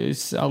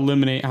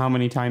eliminate how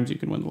many times you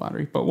can win the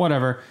lottery. But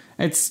whatever.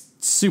 It's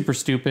super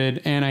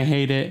stupid, and I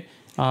hate it.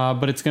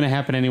 But it's going to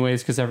happen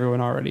anyways because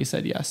everyone already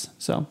said yes.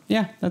 So,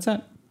 yeah, that's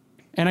it.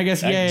 And I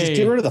guess, yay. Just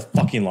get rid of the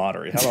fucking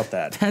lottery. How about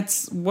that?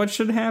 That's what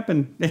should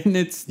happen. And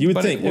you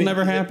would think it will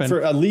never happen.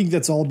 For a league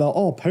that's all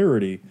about,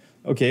 parity.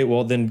 Okay,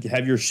 well, then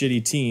have your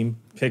shitty team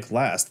pick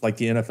last like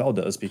the NFL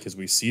does, because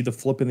we see the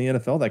flip in the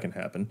NFL that can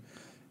happen.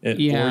 Or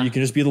you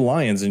can just be the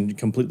Lions and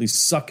completely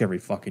suck every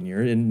fucking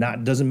year, and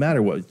doesn't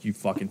matter what you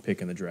fucking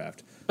pick in the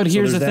draft. But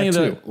here's the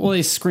thing,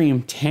 they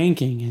scream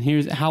tanking, and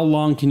here's how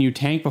long can you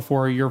tank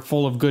before you're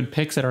full of good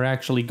picks that are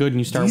actually good and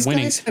you start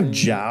winning? These guys have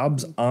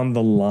jobs on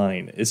the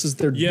line. This is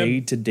their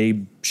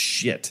day-to-day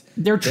shit.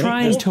 They're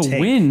trying to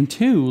win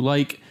too.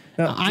 Like,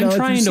 I'm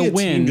trying to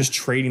win. Team just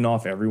trading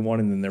off everyone,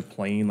 and then they're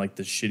playing like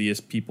the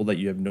shittiest people that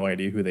you have no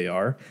idea who they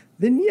are.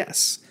 Then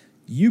yes,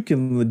 you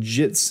can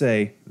legit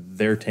say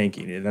they're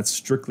tanking, and that's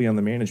strictly on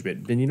the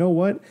management. Then you know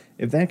what?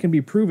 If that can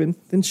be proven,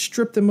 then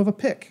strip them of a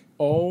pick.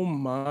 Oh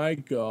my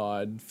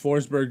God!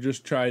 Forsberg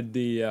just tried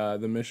the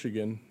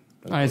Michigan.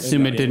 I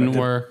assume it didn't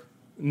work.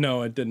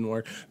 No, it didn't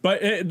work.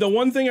 But the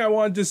one thing I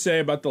wanted to say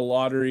about the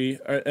lottery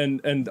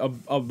and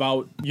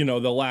about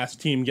the last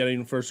team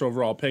getting first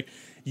overall pick,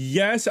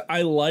 yes,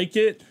 I like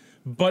it.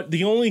 But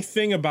the only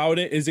thing about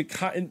it is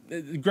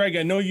Greg,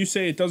 I know you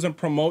say it doesn't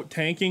promote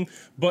tanking,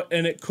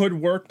 and it could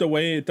work the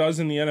way it does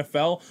in the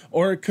NFL,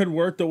 or it could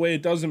work the way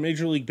it does in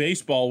Major League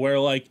Baseball, where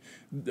like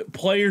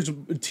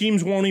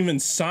teams won't even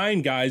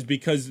sign guys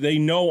because they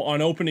know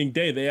on opening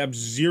day they have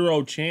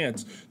zero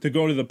chance to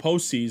go to the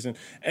postseason.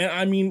 And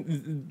I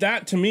mean,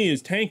 that to me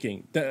is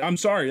tanking. I'm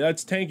sorry,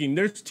 that's tanking.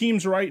 There's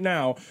teams right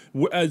now,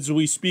 as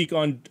we speak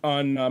on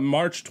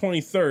March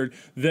 23rd,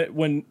 that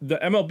when the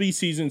MLB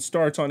season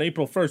starts on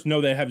April 1st, no,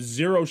 they have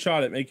zero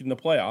shot at making the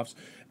playoffs,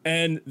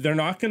 and they're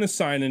not going to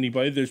sign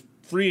anybody. There's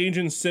free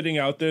agents sitting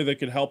out there that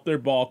could help their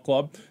ball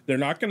club. They're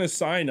not going to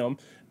sign them.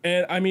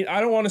 And I mean,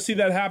 I don't want to see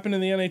that happen in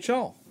the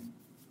NHL.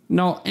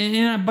 No,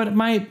 but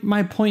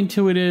my point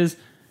to it is,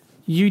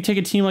 you take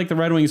a team like the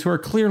Red Wings, who are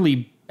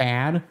clearly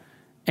bad,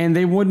 and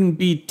they wouldn't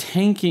be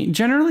tanking.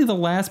 Generally, the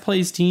last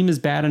place team is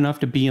bad enough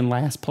to be in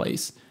last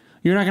place.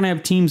 You're not going to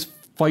have teams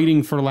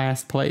fighting for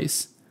last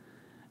place.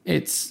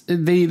 It's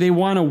they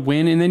want to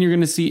win, and then you're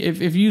going to see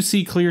if you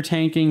see clear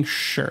tanking,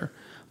 sure,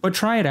 but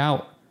try it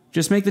out.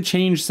 Just make the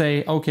change.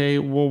 Say, okay,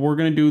 well, we're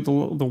going to do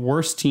the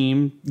worst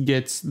team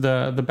gets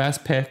the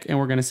best pick, and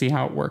we're going to see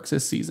how it works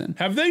this season.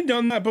 Have they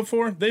done that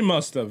before? They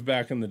must have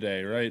back in the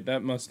day, right?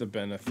 That must have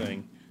been a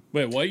thing.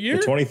 Wait, what year?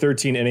 The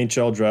 2013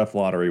 NHL Draft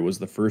Lottery was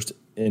the first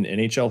in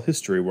NHL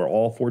history where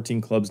all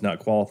 14 clubs not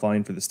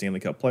qualifying for the Stanley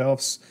Cup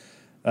playoffs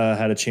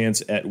had a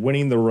chance at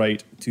winning the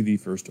right to the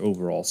first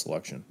overall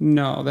selection.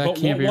 No, that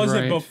can't be right. What was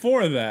it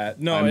before that?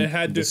 No, it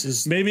had to.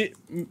 Maybe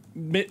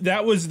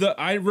that was the.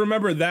 I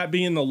remember that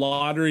being the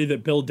lottery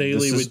that Bill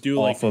Daly would do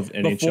like of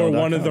before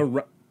one of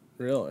the.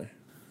 Really.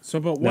 So,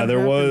 but what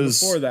there was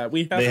before that?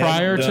 We have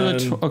prior to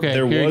the. Okay,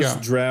 there here was you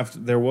go.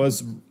 draft. There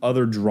was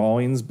other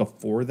drawings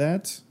before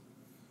that,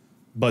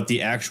 but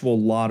the actual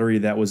lottery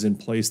that was in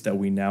place that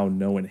we now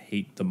know and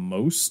hate the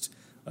most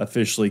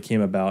officially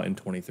came about in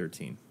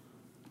 2013.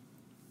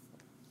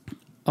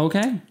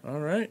 Okay. All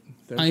right.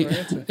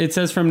 It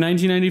says from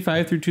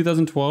 1995 through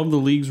 2012, the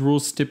league's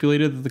rules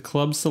stipulated that the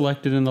clubs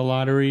selected in the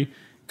lottery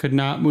could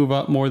not move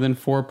up more than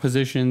 4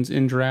 positions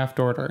in draft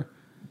order.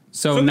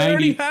 So they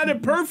already had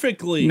it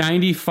perfectly.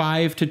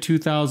 95 to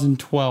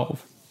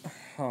 2012.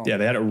 Oh. Yeah,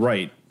 they had it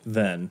right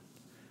then,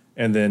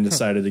 and then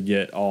decided to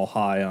get all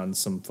high on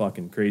some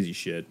fucking crazy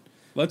shit.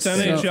 Let's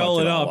NHL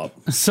it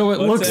up. So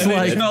it looks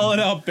like NHL it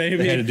up, baby.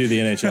 They had to do the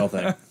NHL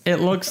thing. It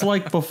looks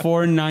like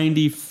before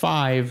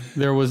 95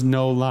 there was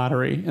no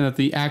lottery, and that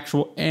the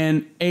actual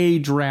NA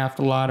draft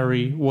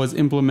lottery was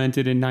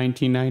implemented in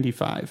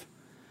 1995.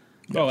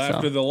 Oh,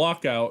 after the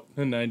lockout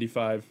in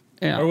 95.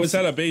 Yeah. Or was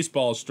that a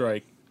baseball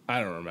strike? I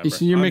don't remember.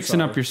 You're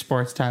mixing up your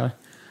sports, Tyler.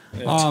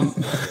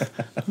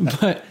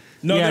 But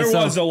no, there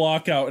was a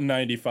lockout in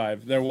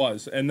 '95. There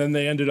was, and then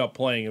they ended up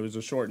playing. It was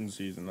a shortened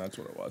season. That's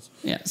what it was.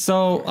 Yeah.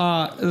 So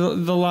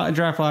the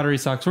draft lottery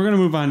sucks. We're gonna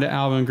move on to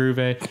Alvin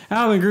Gruve.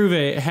 Alvin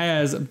Gruve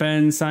has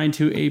been signed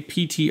to a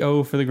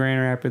PTO for the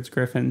Grand Rapids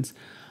Griffins.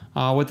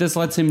 What this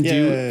lets him do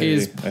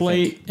is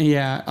play.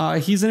 Yeah,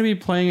 he's going to be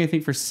playing, I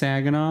think, for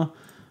Saginaw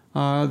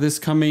this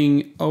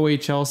coming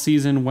OHL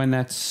season when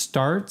that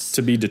starts.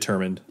 To be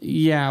determined.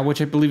 Yeah, which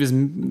I believe is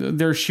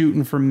they're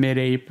shooting for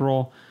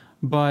mid-April.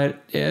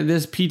 But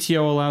this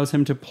PTO allows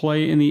him to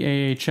play in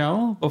the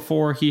AHL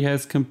before he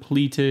has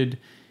completed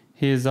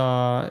his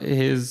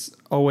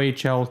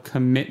OHL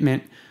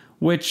commitment,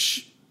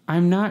 which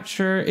I'm not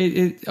sure.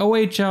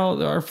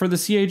 OHL or for the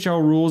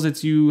CHL rules,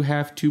 it's you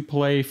have to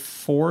play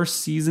 4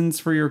 seasons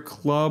for your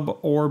club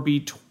or be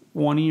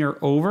 20 or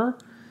over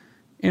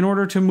in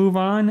order to move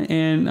on.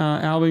 And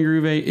Alvin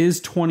Gruve is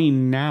 20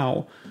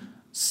 now,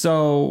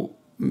 so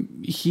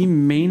he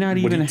may not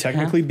even. Would he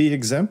technically be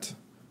exempt?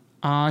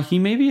 He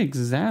may be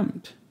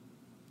exempt.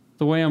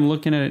 The way I'm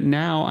looking at it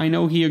now, I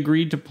know he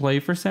agreed to play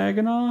for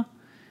Saginaw,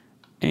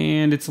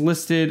 and it's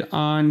listed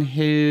on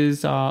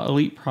his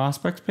elite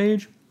prospects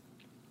page.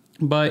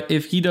 But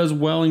if he does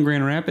well in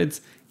Grand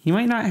Rapids, he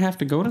might not have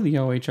to go to the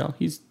OHL.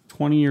 He's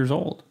 20 years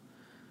old.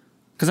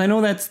 Because I know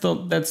that's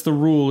the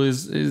rule.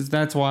 Is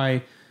that's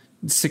why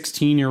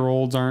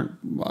 16-year-olds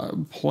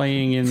aren't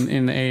playing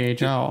in the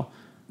AHL.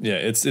 Yeah,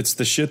 it's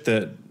the shit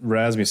that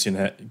Rasmussen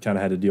kind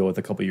of had to deal with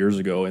a couple years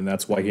ago, and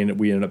that's why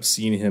we ended up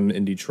seeing him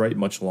in Detroit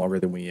much longer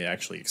than we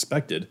actually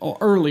expected. Oh,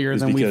 earlier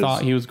than we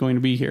thought he was going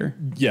to be here.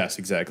 Yes,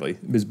 exactly.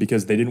 It was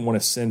because they didn't want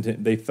to send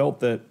him. They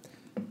felt that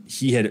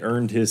he had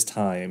earned his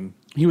time.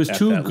 He was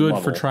too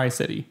good for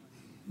Tri-City.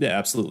 Yeah,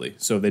 absolutely.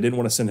 So they didn't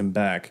want to send him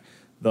back.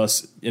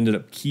 Thus, ended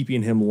up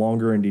keeping him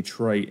longer in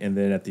Detroit. And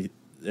then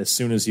as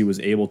soon as he was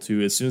able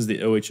to, as soon as the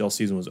OHL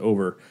season was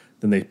over,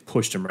 then they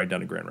pushed him right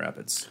down to Grand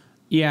Rapids.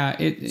 Yeah,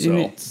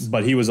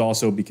 but he was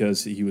also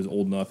because he was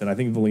old enough, and I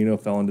think Velino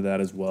fell into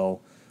that as well.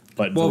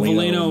 But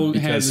Velino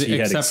has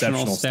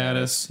exceptional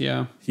status.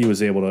 Yeah, he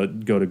was able to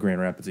go to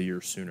Grand Rapids a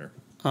year sooner.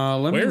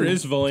 Where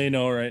is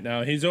Velino right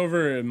now? He's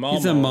over in Malmo.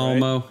 He's in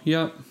Malmo. Right?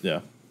 Yep.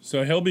 Yeah.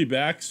 So he'll be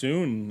back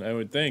soon, I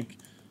would think.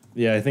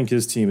 Yeah, I think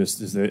his team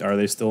are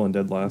they still in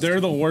dead last? They're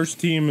the worst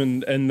team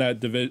in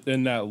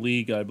that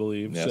league, I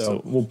believe. Yeah,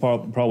 so we'll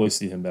probably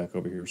see him back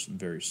over here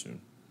very soon.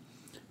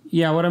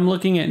 Yeah, what I'm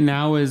looking at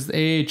now is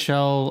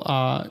AHL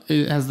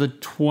has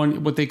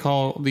what they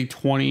call the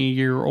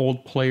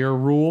 20-year-old player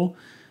rule.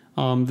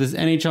 This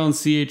NHL and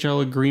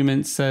CHL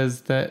agreement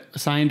says that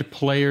signed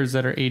players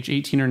that are age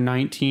 18 or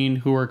 19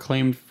 who are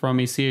claimed from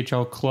a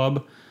CHL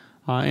club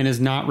and is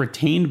not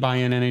retained by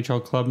an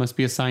NHL club must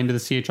be assigned to the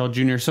CHL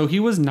junior. So he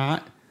was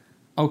not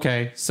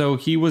claimed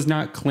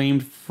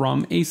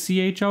from a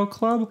CHL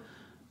club.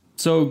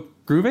 So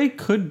Gruve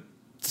could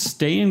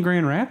stay in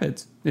Grand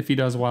Rapids if he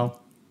does well.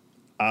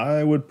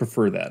 I would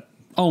prefer that.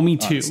 Oh, me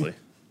too. Honestly.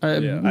 I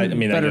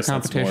mean, better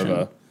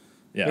competition.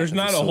 There's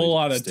not a whole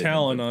lot of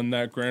talent on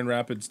that Grand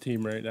Rapids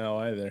team right now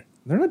either.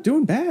 They're not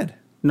doing bad.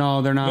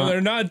 No, they're not. No,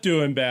 they're not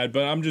doing bad,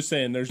 but I'm just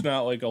saying there's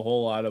not like a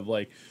whole lot of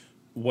like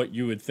what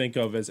you would think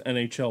of as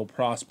NHL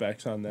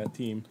prospects on that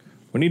team.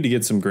 We need to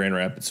get some Grand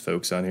Rapids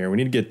folks on here. We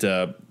need to get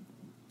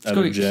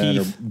either Jen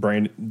or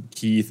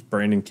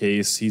Brandon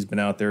Case. He's been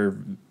out there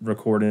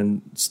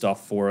recording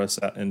stuff for us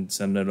and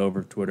sending it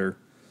over Twitter.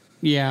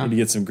 Yeah, need to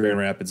get some Grand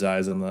Rapids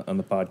eyes on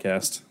the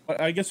podcast.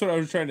 I guess what I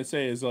was trying to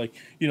say is like,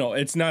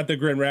 it's not the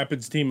Grand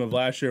Rapids team of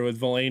last year with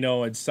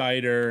Velino and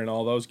Sider and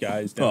all those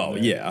guys. Oh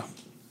there. Yeah,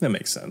 that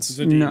makes sense.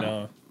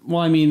 No. Well,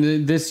 I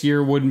mean, this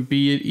year wouldn't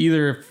be it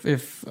either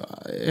if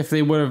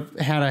they would have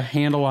had a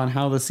handle on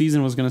how the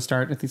season was going to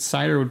start. I think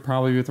Sider would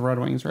probably be with the Red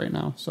Wings right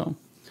now. So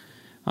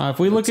if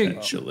we look at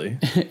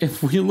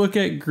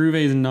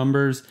Gruve's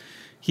numbers,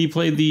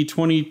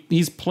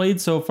 he's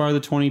played so far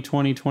the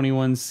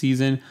 2020-21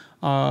 season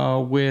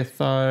with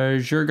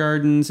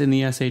Djurgårdens in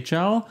the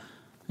SHL,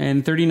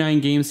 and 39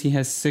 games he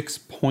has 6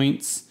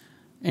 points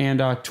and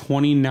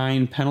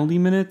 29 penalty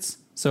minutes.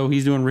 So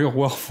he's doing real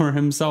well for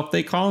himself.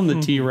 They call him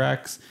the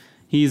T-Rex.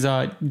 He's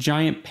a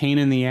giant pain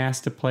in the ass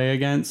to play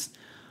against.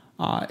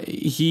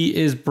 He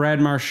is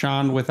Brad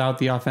Marchand without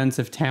the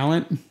offensive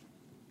talent.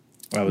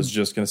 I was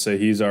just going to say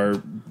he's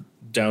our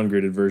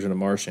downgraded version of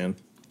Marchand.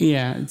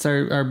 Yeah, it's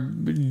our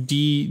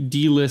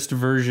D-list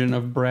version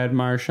of Brad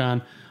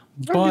Marchand.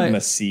 I'll give him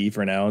a C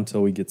for now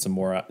until we get some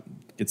more,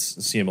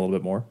 see him a little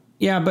bit more.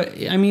 Yeah, but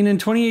I mean, in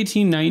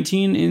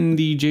 2018-19 in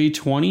the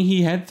J20,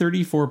 he had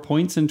 34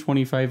 points in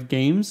 25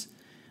 games.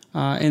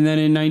 And then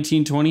in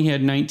 19-20, he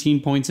had 19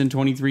 points in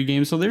 23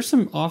 games. So there's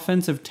some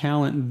offensive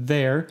talent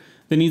there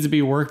that needs to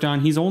be worked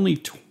on. He's only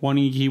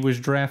 20. He was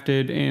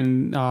drafted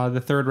in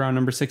the third round,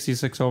 number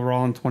 66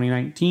 overall in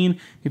 2019,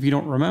 if you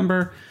don't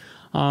remember.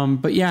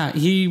 But yeah,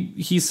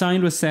 he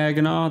signed with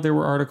Saginaw. There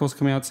were articles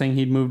coming out saying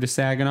he'd moved to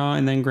Saginaw,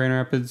 and then Grand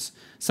Rapids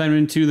signed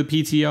him to the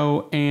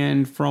PTO.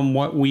 And from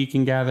what we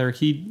can gather,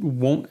 he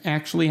won't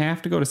actually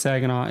have to go to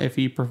Saginaw if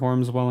he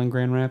performs well in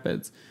Grand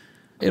Rapids.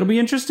 it'll be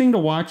interesting to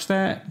watch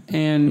that,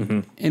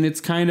 and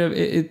it's kind of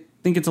I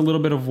think it's a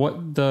little bit of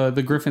what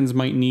the Griffins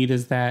might need,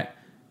 is that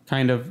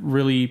kind of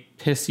really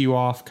piss you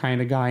off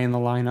kind of guy in the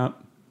lineup.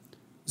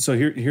 So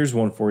here's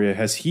one for you.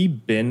 Has he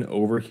been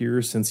over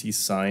here since he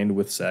signed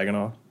with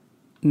Saginaw?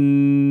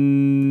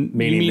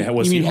 Meaning,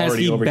 was he has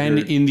already he over been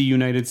here? in the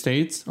United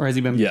States, or has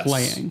he been Yes.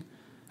 playing?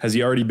 Has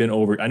he already been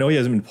over? I know he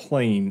hasn't been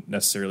playing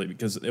necessarily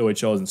because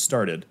OHL hasn't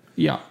started.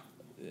 Yeah.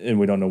 And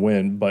we don't know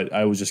when, but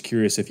I was just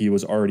curious if he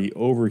was already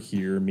over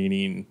here,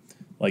 meaning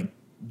like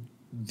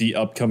the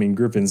upcoming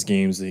Griffins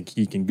games that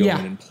he can go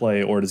in and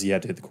play, or does he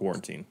have to hit the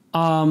quarantine?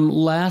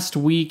 Last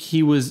week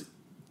he was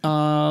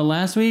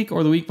last week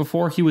or the week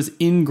before he was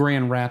in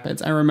Grand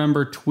Rapids. I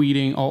remember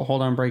tweeting, oh,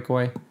 hold on,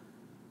 breakaway.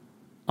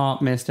 Oh,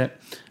 missed it.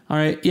 All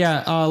right.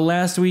 Yeah.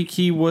 Last week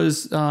he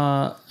was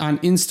on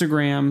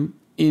Instagram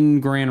in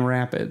Grand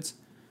Rapids.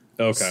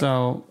 Okay.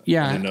 So,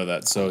 yeah. I didn't know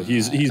that. So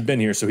he's been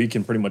here, so he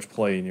can pretty much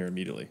play in here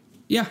immediately.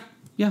 Yeah.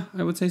 Yeah,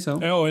 I would say so.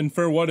 Oh, and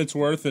for what it's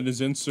worth, in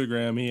his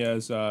Instagram, he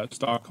has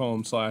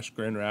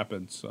Stockholm/Grand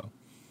Rapids. So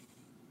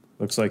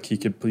looks like he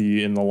could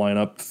be in the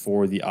lineup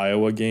for the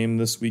Iowa game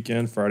this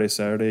weekend, Friday,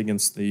 Saturday,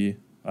 against the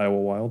Iowa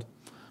Wild.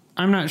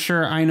 I'm not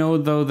sure. I know,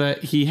 though,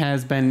 that he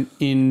has been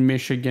in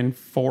Michigan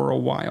for a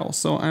while.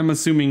 So I'm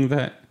assuming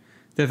that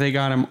they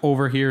got him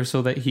over here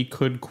so that he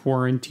could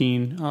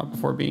quarantine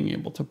before being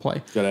able to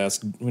play.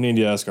 We need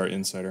to ask our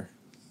insider,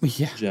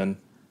 Jen.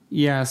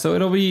 Yeah, so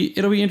it'll be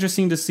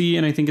interesting to see,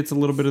 and I think it's a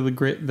little bit of the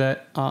grit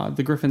that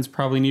the Griffins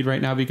probably need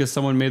right now, because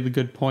someone made the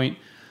good point.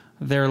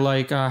 They're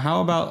like, how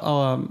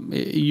about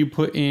you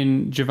put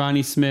in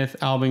Giovanni Smith,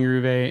 Albin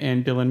Ruve,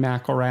 and Dylan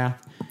McElrath,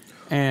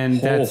 and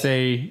that's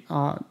a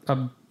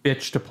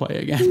bitch to play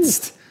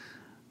against.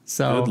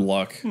 So good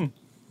luck.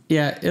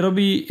 Yeah, it'll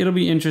be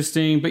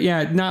interesting, but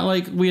yeah, not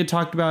like we had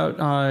talked about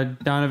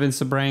Donovan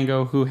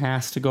Sabrango, who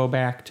has to go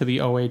back to the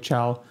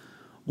OHL.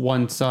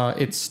 Once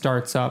it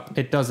starts up,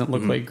 it doesn't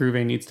look like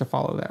Gruve needs to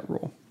follow that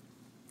rule.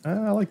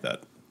 I like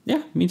that.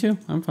 Yeah, me too.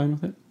 I'm fine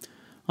with it.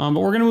 But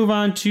we're going to move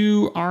on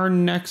to our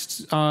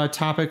next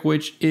topic,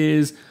 which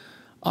is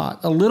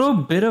a little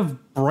bit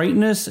of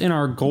brightness in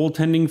our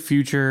goaltending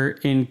future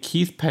in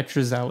Keith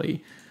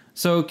Petruzzelli.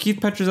 So Keith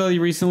Petruzzelli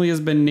recently has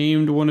been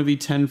named one of the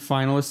 10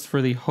 finalists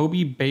for the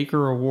Hobey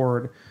Baker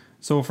Award.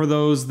 So for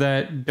those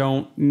that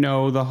don't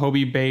know, the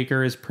Hobey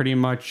Baker is pretty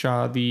much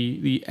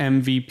the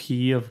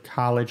MVP of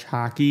college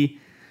hockey.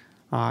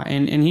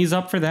 And he's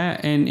up for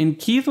that. And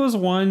Keith was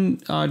one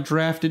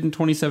drafted in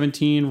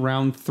 2017,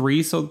 round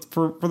 3. So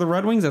for the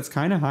Red Wings, that's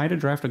kind of high to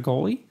draft a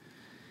goalie.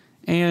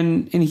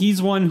 And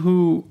he's one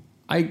who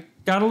I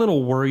got a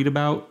little worried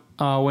about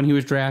when he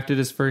was drafted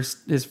his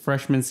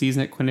freshman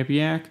season at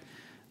Quinnipiac,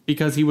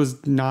 because he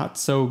was not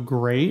so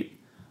great.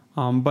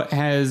 But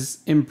has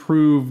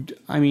improved,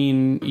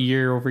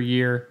 year over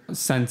year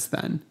since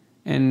then.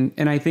 And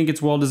I think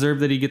it's well-deserved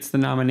that he gets the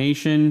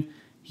nomination.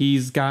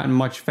 He's gotten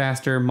much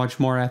faster, much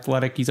more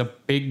athletic. He's a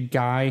big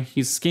guy.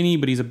 He's skinny,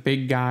 but he's a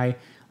big guy.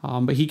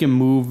 But he can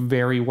move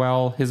very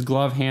well. His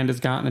glove hand has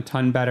gotten a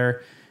ton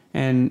better.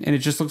 And it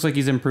just looks like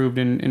he's improved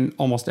in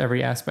almost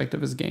every aspect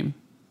of his game.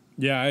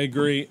 Yeah, I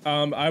agree.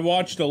 I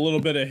watched a little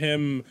bit of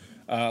him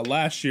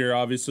last year,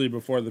 obviously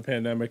before the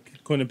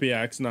pandemic.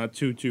 Quinnipiac's not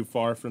too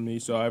far from me,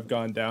 so I've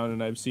gone down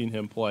and I've seen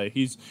him play.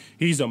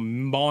 He's a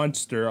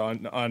monster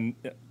on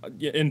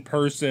in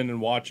person,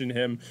 and watching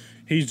him,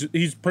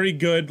 he's pretty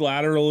good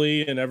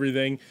laterally and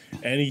everything,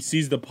 and he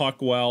sees the puck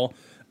well.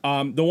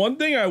 The one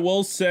thing I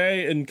will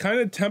say, and kind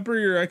of temper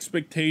your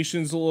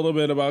expectations a little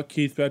bit about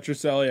Keith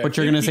Petruzzelli. But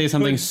you're going to say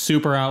something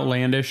super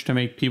outlandish to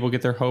make people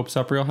get their hopes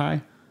up real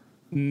high?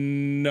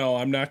 No,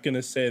 I'm not going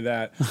to say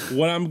that.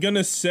 What I'm going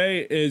to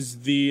say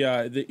is the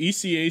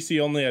ECAC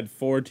only had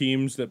 4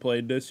 teams that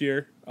played this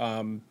year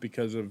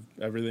because of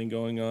everything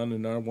going on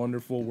in our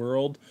wonderful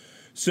world.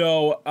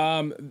 So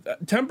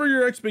temper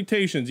your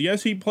expectations.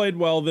 Yes, he played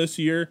well this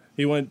year.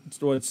 He went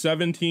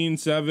 17,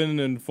 7,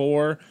 and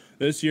 4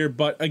 this year.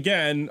 But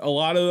again, a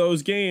lot of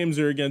those games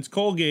are against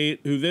Colgate,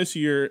 who this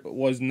year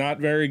was not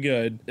very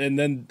good. And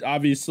then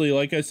obviously,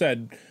 like I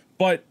said,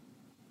 but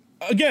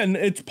again,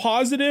 it's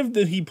positive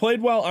that he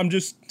played well. I'm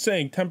just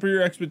saying, temper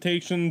your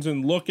expectations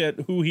and look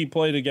at who he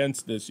played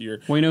against this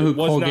year. Well, you know who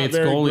Colgate's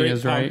goalie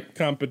is, right?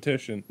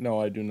 Competition.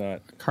 No, I do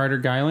not. Carter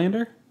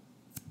Gylander?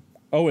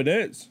 Oh, it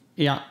is?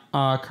 Yeah,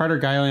 Carter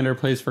Gylander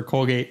plays for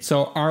Colgate.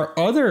 So our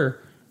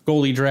other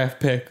goalie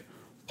draft pick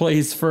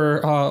plays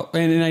for,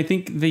 and I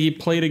think they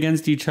played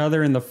against each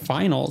other in the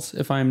finals,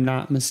 if I'm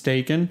not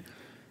mistaken.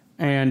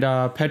 And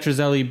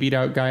Petruzzelli beat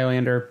out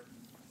Gylander.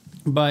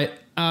 But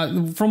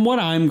from what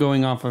I'm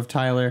going off of,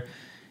 Tyler,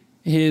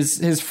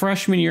 his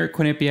freshman year at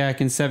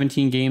Quinnipiac, in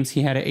 17 games,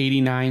 he had an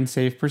 89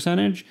 save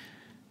percentage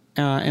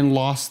and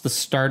lost the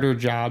starter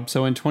job.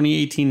 So in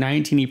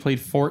 2018-19, he played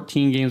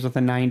 14 games with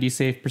a 90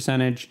 save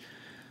percentage.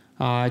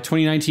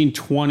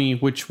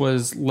 2019-20, which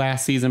was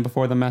last season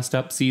before the messed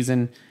up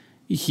season,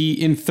 he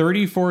in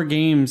 34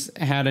 games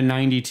had a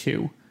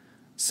 92.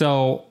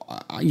 So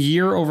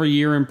year over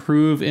year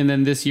improved, and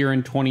then this year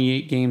in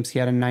 28 games, he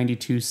had a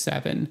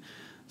 92.7.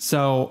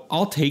 So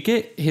I'll take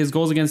it. His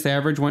goals against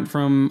average went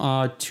from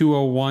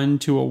 201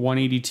 to a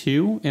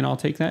 182, and I'll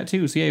take that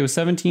too. So yeah, he was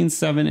 17,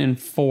 7, and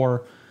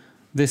 4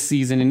 this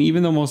season. And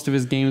even though most of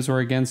his games were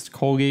against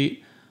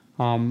Colgate,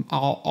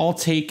 I'll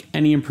take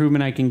any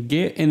improvement I can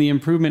get, and the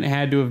improvement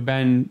had to have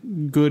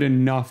been good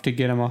enough to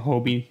get him a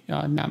Hobie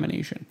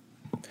nomination.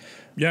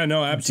 Yeah,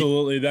 no,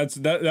 absolutely.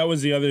 That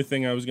was the other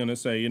thing I was going to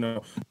say.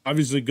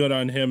 Obviously good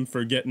on him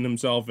for getting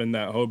himself in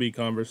that Hobie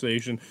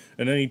conversation.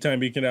 And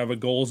anytime he can have a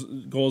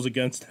goals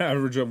against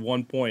average of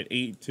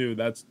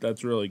 1.82,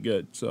 that's really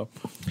good. So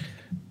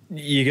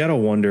you got to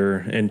wonder,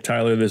 and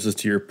Tyler, this is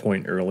to your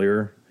point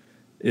earlier,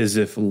 is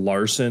if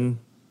Larson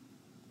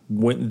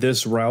went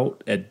this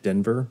route at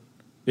Denver,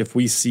 if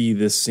we see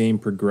this same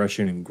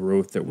progression and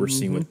growth that we're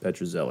seeing with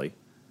Petruzzelli.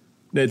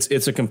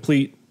 It's a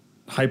complete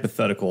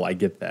hypothetical. I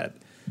get that.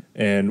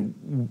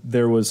 And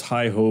there was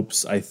high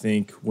hopes, I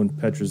think, when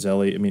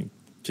Petruzzelli,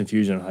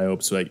 confusion and high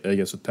hopes, so I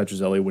guess with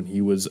Petruzzelli when he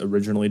was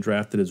originally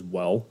drafted as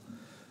well.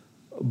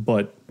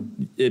 But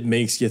it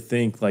makes you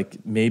think,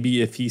 like,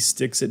 maybe if he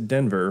sticks at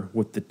Denver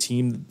with the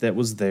team that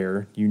was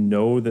there,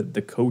 that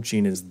the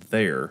coaching is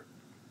there,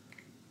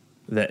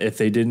 that if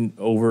they didn't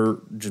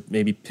just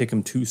maybe pick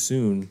him too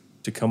soon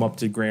to come up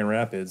to Grand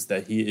Rapids,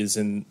 that he is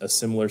in a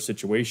similar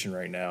situation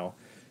right now.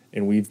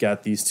 And we've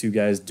got these two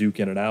guys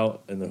duking it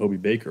out in the Hobie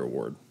Baker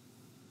Award.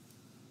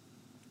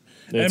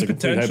 It's a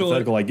complete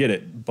hypothetical, I get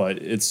it,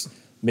 but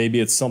maybe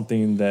it's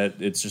something that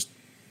it's just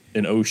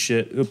an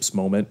oops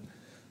moment,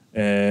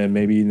 and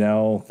maybe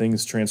now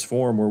things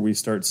transform where we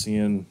start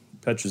seeing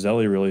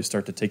Petruzzelli really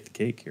start to take the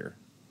cake here.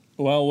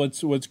 Well,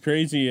 what's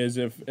crazy is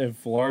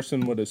if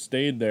Larson would have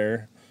stayed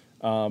there,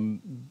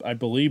 I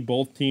believe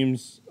both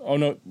teams. Oh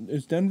no,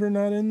 is Denver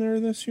not in there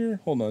this year?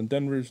 Hold on,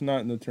 Denver's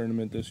not in the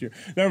tournament this year.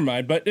 Never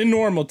mind. But in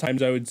normal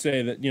times, I would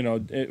say that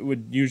it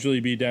would usually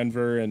be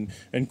Denver and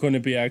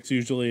Quinnipiac's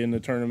usually in the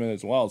tournament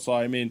as well. So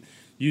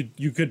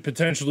you could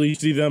potentially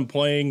see them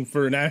playing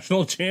for a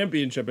national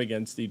championship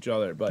against each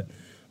other. But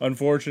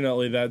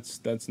unfortunately,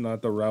 that's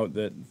not the route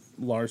that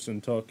Larson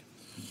took.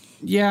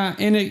 Yeah,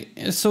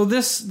 and so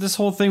this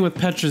whole thing with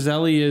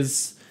Petruzzelli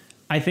is,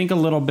 I think, a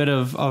little bit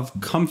of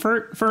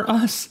comfort for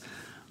us,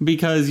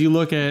 because you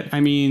look at,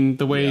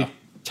 the way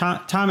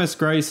Thomas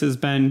Greiss has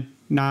been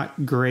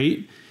not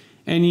great,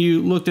 and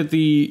you looked at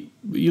the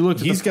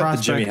he's got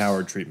the Jimmy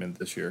Howard treatment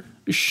this year.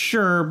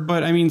 Sure,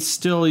 but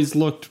still he's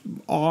looked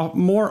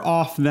more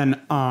off than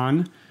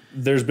on.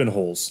 There's been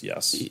holes,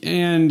 yes,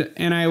 and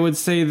I would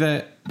say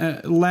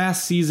that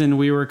last season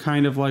we were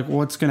kind of like,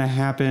 what's going to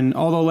happen?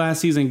 Although last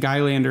season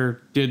Gylander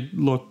did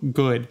look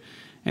good.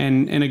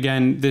 And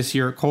again, this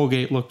year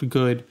Colgate looked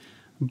good,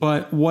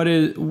 but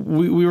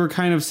we were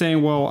kind of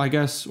saying, well, I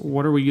guess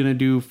what are we going to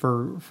do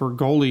for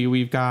goalie?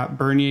 We've got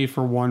Bernier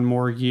for one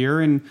more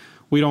year, and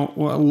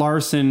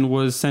Larson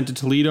was sent to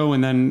Toledo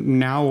and then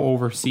now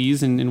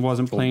overseas and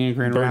wasn't playing in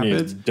Grand Bernier's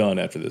Rapids. Done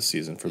after this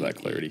season, for that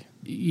clarity.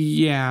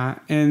 Yeah,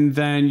 and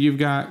then you've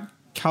got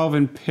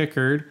Calvin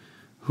Pickard,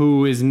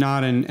 who is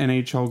not an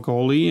NHL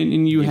goalie, and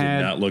he did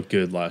not look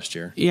good last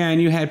year. Yeah,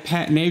 and you had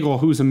Pat Nagel,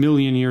 who's a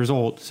million years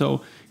old,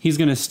 so he's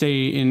going to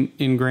stay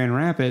in Grand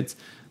Rapids.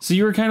 So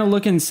you were kind of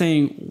looking,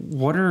 saying,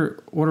 what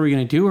are we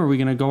going to do? Are we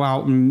going to go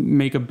out and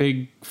make a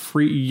big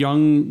free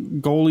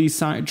young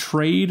goalie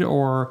trade,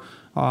 or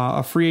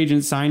a free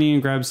agent signing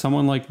and grab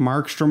someone like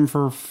Markstrom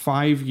for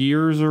 5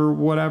 years or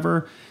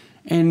whatever?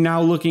 And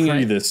now looking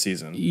at this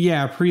season,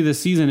 this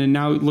season, and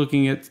now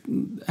looking at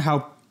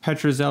how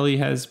Petruzzelli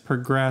has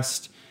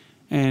progressed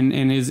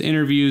and his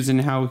interviews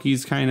and how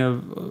he's kind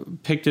of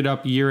picked it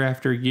up year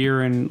after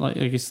year, and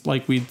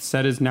like we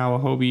said, is now a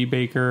Hobie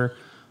Baker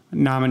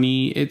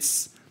nominee.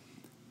 It's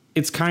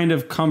kind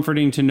of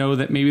comforting to know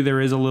that maybe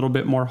there is a little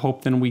bit more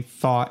hope than we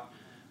thought.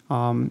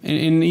 And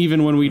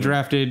even when we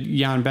drafted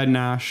Jan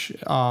Bednash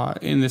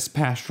in this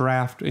past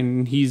draft,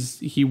 and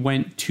he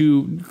went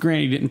to,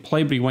 granted he didn't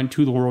play, but he went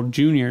to the World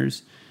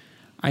Juniors.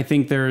 I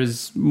think there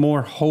is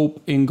more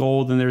hope in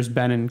goal than there's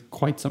been in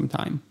quite some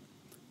time.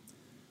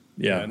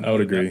 Yeah, I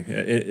would agree.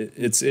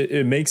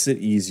 It makes it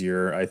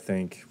easier, I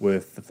think,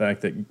 with the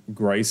fact that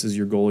Greiss is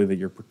your goalie that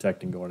you're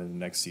protecting going into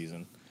next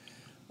season,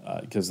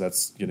 because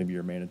that's going to be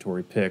your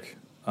mandatory pick.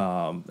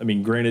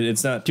 Granted,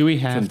 it's not. Do we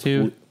have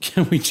to?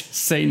 Can we just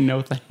say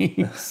no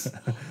thanks?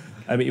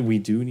 We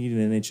do need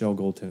an NHL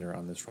goaltender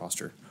on this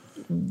roster.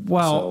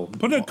 Well,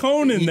 put a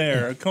Cone in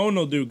there. A Cone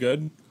will do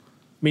good.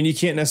 You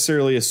can't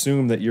necessarily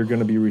assume that you're going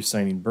to be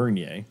re-signing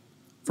Bernier.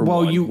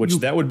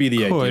 That would be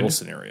the ideal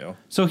scenario.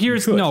 So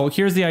here's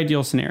the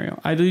ideal scenario.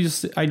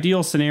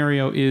 Ideal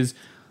scenario is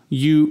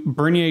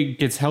Bernier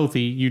gets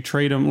healthy, you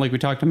trade him, like we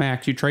talked to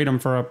Max, you trade him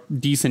for a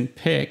decent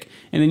pick,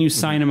 and then you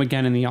sign him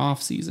again in the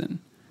offseason.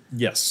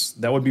 Yes,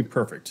 that would be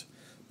perfect.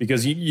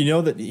 Because you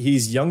know that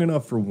he's young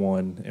enough for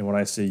one, and when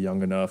I say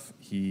young enough,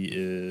 he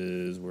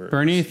is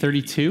Bernier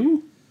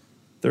 32?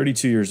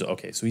 32 years old.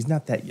 Okay, so he's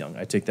not that young.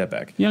 I take that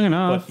back. Young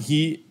enough. But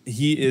he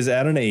is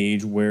at an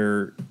age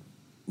where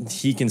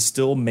he can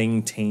still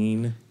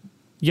maintain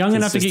young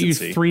enough to get you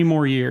 3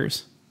 more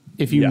years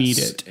if you need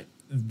it.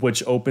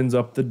 which opens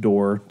up the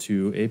door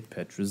to a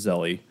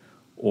Petruzzelli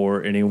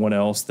or anyone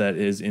else that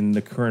is in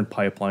the current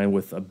pipeline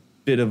with a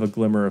bit of a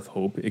glimmer of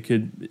hope. It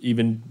could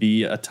even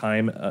be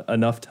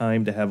enough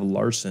time to have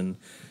Larson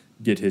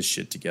get his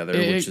shit together,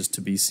 which is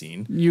to be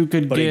seen. You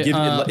could get an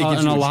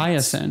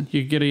Eliasson.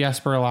 You could get a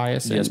Jesper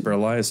Eliasson. Jesper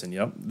Eliasson,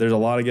 yep. There's a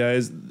lot of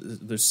guys.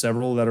 There's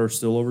several that are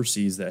still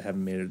overseas that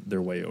haven't made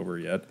their way over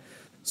yet.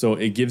 So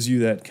it gives you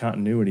that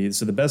continuity.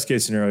 So the best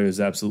case scenario is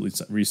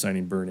absolutely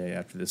re-signing Bernier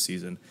after this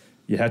season.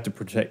 You have to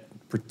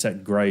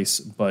protect Grice,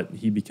 but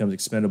he becomes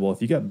expendable.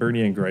 If you got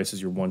Bernier and Grice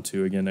as your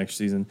 1-2 again next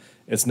season,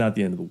 it's not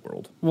the end of the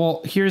world.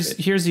 Well, here's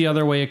the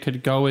other way it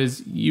could go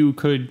is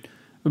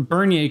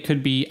Bernier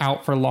could be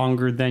out for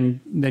longer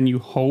than you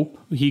hope.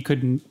 He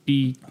could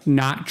be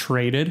not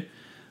traded.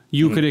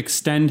 You could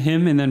extend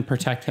him and then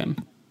protect him.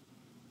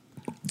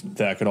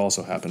 That could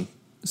also happen.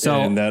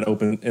 So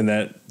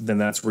then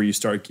that's where you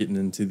start getting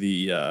into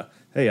the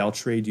hey, I'll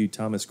trade you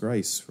Thomas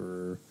Grice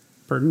for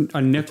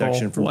a nickel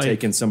protection from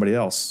taking somebody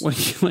else.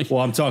 Well,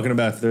 I'm talking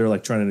about if they're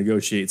like trying to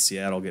negotiate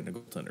Seattle getting a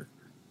goaltender.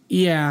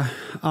 Yeah,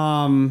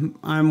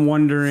 I'm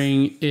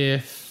wondering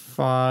if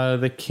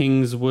the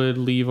Kings would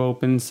leave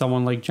open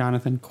someone like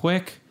Jonathan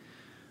Quick,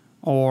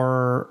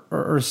 or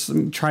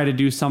try to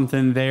do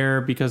something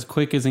there because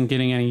Quick isn't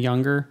getting any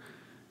younger.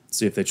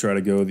 See if they try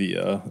to go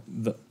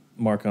the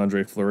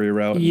Marc-Andre Fleury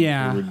route.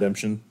 Yeah,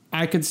 redemption.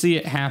 I could see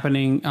it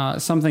happening,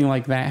 something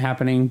like that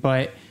happening,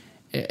 but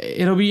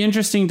it'll be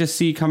interesting to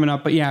see coming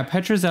up. But yeah,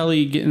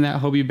 Petruzzelli getting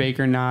that Hobey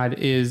Baker nod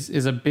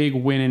is a big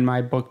win in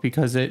my book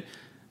because it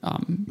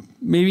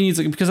maybe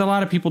needs, because a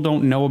lot of people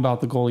don't know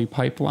about the goalie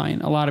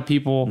pipeline. A lot of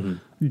people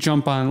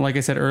jump on, like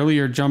I said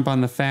earlier, jump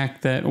on the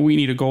fact that we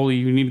need a goalie.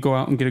 You need to go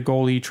out and get a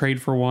goalie, trade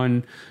for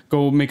one,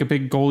 go make a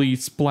big goalie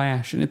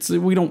splash. And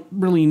we don't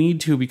really need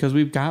to because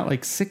we've got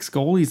like 6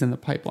 goalies in the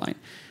pipeline.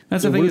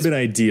 That's the thing. It would have been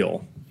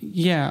ideal.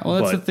 Yeah, well,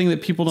 that's the thing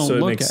that people don't look at.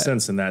 So it makes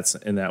sense in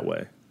that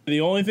way.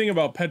 The only thing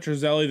about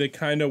Petruzzelli that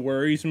kind of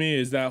worries me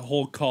is that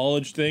whole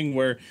college thing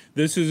where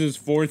this is his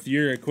 4th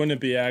year at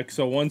Quinnipiac.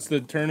 So once the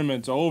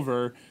tournament's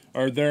over,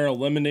 or they're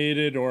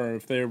eliminated, or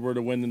if they were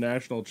to win the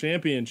national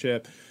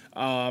championship,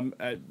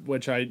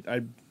 which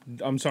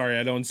I'm sorry,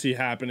 I don't see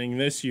happening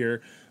this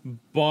year.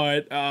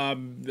 But,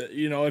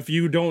 if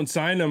you don't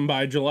sign him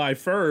by July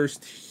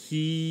 1st,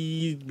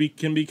 he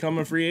can become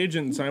a free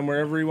agent and sign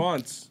wherever he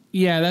wants.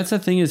 Yeah, that's the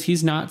thing is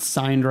he's not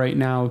signed right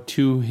now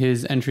to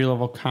his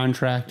entry-level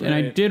contract. Right. And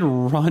I did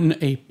run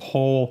a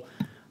poll.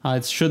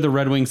 It's should the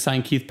Red Wings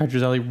sign Keith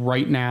Petruzzelli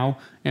right now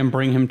and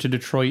bring him to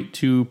Detroit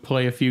to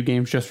play a few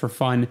games just for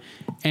fun?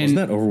 And wasn't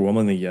that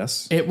overwhelmingly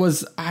yes?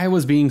 I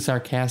was being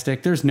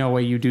sarcastic. There's no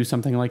way you do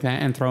something like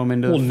that and throw him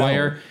into the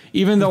fire.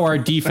 Even though our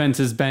defense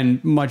has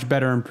been much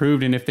better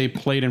improved, and if they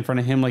played in front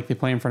of him like they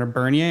play in front of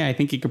Bernier, I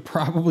think he could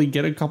probably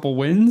get a couple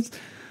wins.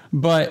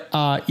 But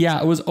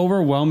it was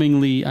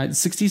overwhelmingly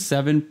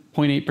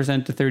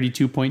 67.8% to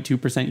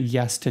 32.2%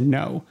 yes to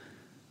no.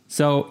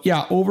 So,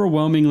 yeah,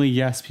 overwhelmingly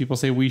yes. People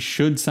say we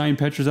should sign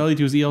Petruzzelli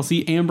to his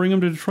ELC and bring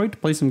him to Detroit to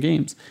play some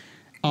games.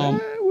 Not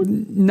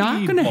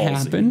going to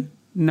happen.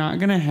 Not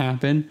going to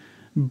happen.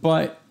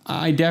 But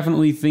I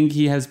definitely think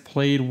he has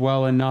played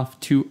well enough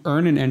to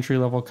earn an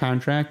entry-level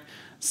contract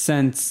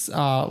since,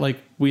 like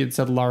we had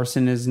said,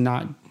 Larson is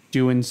not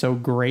doing so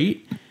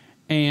great.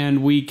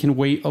 And we can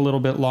wait a little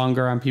bit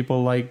longer on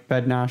people like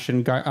Bednash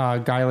and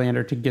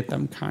Gylander to get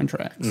them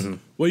contracts. Mm-hmm.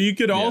 Well, you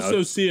could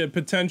also see a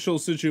potential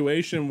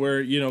situation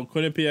where,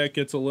 Quinnipiac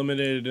gets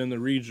eliminated in the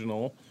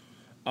regional.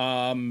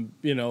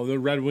 The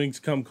Red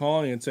Wings come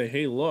calling and say,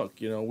 hey, look,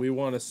 we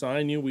want to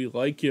sign you. We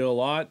like you a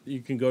lot.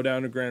 You can go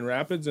down to Grand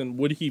Rapids. And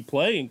would he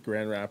play in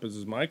Grand Rapids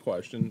is my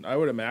question. I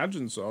would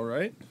imagine so,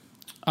 right?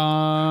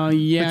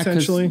 Yeah,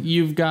 because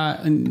you've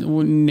got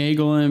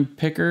Nagel and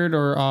Pickard,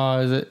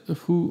 or is it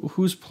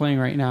who's playing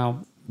right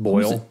now?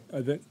 Boyle,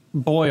 I think.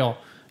 Boyle.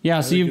 Yeah,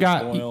 so you've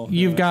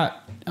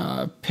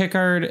got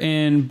Pickard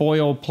and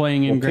Boyle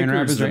playing in Grand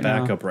Rapids right now.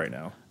 Pickard's the backup right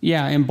now.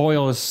 Yeah, and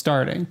Boyle is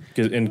starting.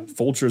 And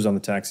Fulcher's on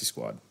the taxi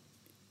squad.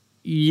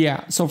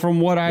 Yeah, so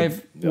from what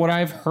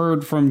I've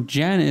heard from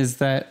Jen is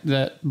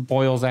that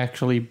Boyle's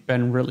actually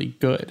been really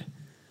good.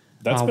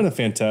 That's been a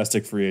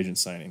fantastic free agent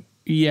signing.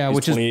 Yeah, he's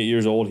which 28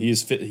 years old. He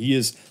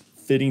is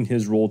fitting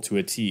his role to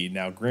a T.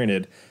 Now,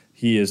 granted,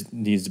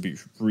 needs to be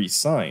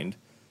re-signed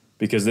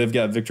because they've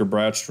got Victor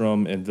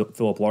Bratstrom and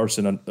Philip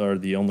Larson are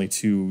the only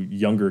 2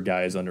 younger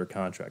guys under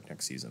contract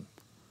next season.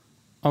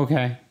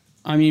 Okay,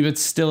 I mean, but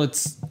still,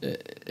 it's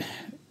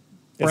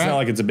not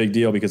like it's a big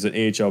deal because an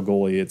AHL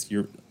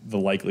goalie, the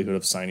likelihood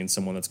of signing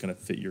someone that's going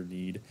to fit your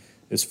need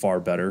is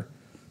far better.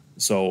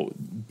 So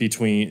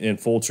in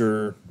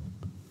Fulcher,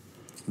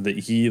 that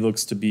he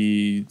looks to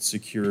be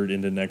secured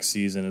into next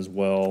season as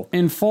well.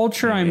 And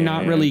Fulcher, I'm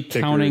not really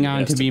counting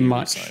on to be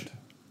much. Re-signed.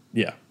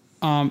 Yeah.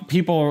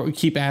 People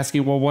keep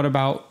asking, well, what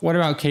about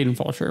Caden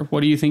Fulcher? What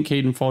do you think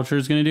Caden Fulcher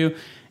is going to do?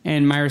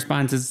 And my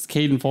response is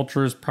Caden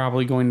Fulcher is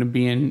probably going to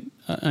be an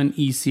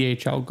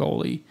ECHL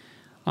goalie.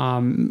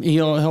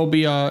 He'll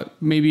be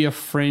maybe a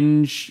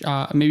fringe,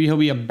 maybe he'll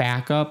be a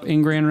backup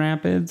in Grand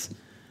Rapids.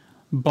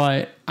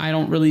 but I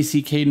don't really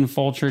see Caden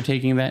Fulcher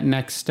taking that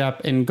next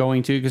step and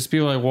going to, because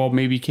people are like, well,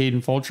 maybe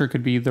Caden Fulcher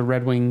could be the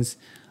Red Wings,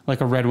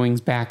 like a Red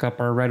Wings backup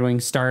or a Red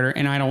Wings starter,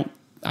 and I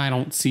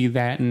don't see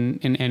that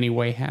in any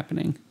way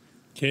happening.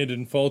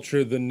 Caden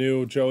Fulcher, the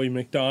new Joey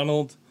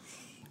McDonald.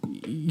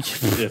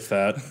 If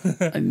that.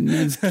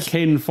 Is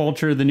Caden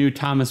Fulcher the new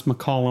Thomas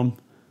McCollum?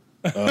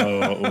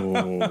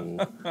 Oh,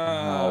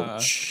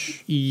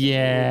 ouch.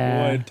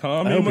 Yeah. Boy,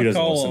 Tommy I hope he doesn't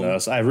McCollum. listen to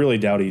us. I really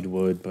doubt he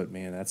would, but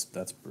man, that's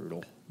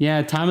brutal.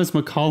 Yeah, Thomas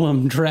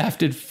McCollum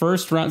drafted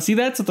first round. See,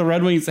 that's what the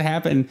Red Wings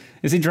happen,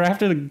 is he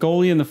drafted a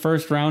goalie in the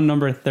first round,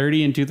 number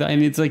 30 in 2000.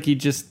 And it's like he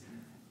just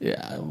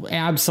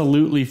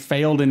absolutely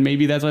failed, and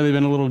maybe that's why they've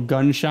been a little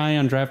gun shy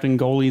on drafting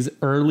goalies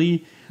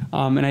early.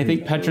 And I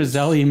think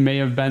Petrozelli may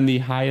have been the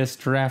highest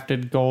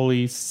drafted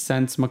goalie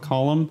since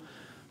McCollum.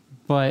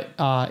 But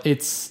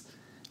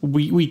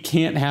we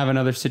can't have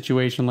another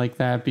situation like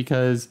that,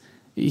 because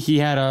he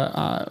had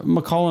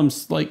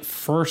McCollum's like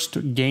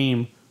first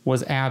game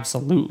was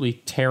absolutely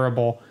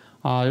terrible,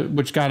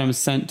 which got him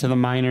sent to the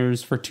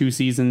minors for 2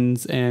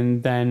 seasons,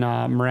 and then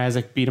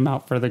Mrazek beat him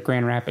out for the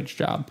Grand Rapids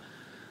job.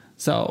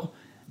 So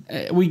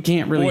we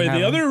can't really. Boy,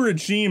 the other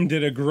regime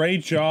did a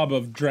great job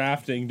of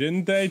drafting,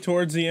 didn't they?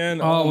 Towards the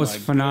end, it was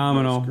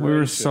phenomenal. We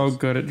were so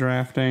good at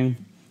drafting.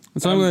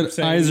 It's not that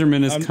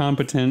Yzerman is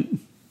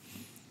competent.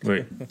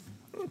 Wait,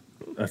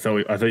 I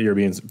thought you were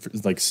being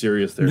like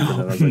serious there.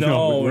 No,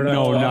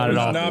 not at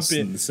all. Not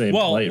being the same.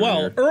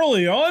 Well,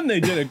 early on they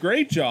did a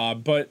great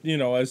job, but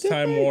as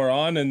time wore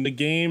on and the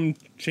game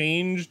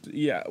changed,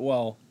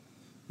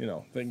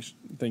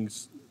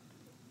 things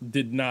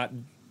did not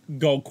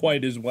go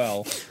quite as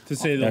well, to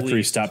say the least. After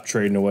he stopped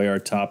trading away our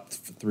top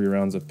 3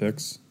 rounds of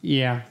picks.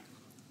 Yeah.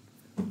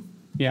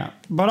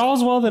 But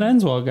all's well that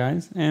ends well,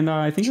 guys. And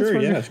I think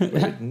I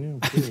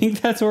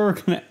think that's where we're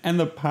going to end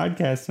the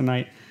podcast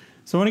tonight.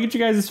 So I want to get you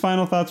guys'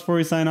 final thoughts before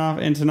we sign off.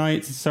 And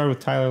tonight, since I started with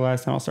Tyler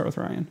last time, I'll start with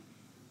Ryan.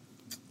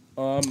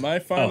 My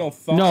final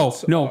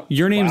thoughts. No,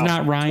 your name's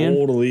not Ryan.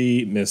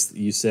 Totally missed.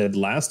 You said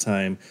last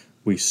time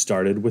we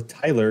started with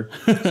Tyler,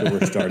 so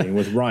we're starting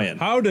with Ryan.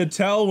 How to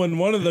tell when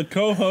one of the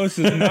co-hosts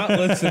is not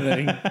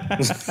listening?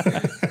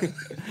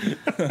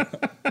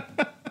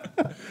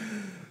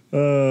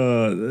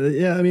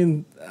 I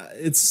mean,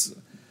 it's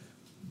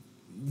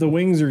the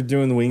Wings are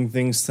doing the wing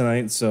things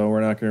tonight, so we're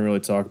not going to really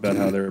talk about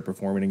how they're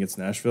performing against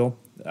Nashville,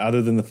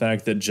 other than the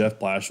fact that Jeff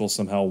Blashill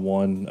somehow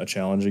won a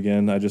challenge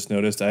again. I just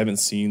noticed. I haven't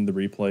seen the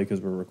replay because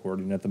we're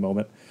recording at the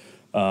moment.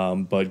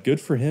 But good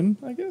for him,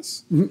 I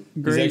guess. Great.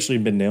 He's actually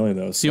been nailing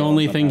those. It's the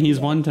only thing he's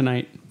won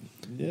tonight.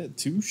 Yeah,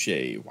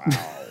 touche. Wow.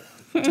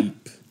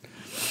 Deep.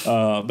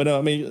 But no,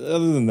 I mean,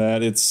 other than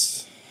that,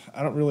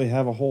 I don't really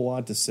have a whole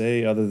lot to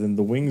say other than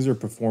the Wings are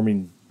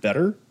performing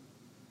better.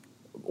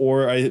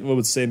 Or I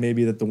would say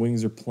maybe that the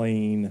Wings are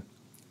playing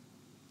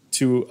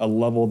to a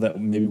level that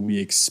maybe we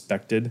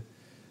expected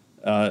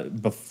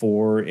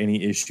before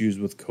any issues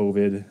with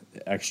COVID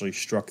actually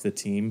struck the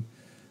team.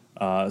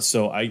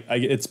 So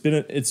it's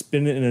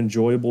been an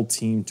enjoyable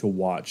team to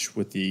watch,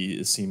 with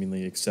the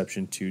seemingly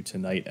exception to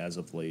tonight as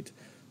of late.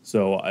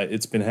 So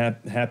it's been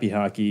happy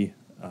hockey.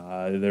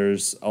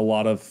 There's a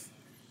lot of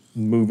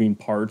moving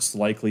parts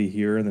likely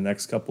here in the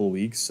next couple of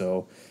weeks,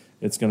 so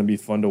it's going to be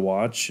fun to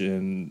watch,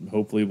 and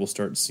hopefully we'll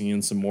start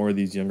seeing some more of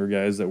these younger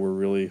guys that we're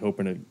really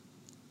hoping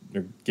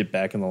to get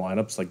back in the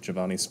lineups, like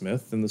Giovanni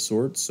Smith and the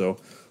sort. So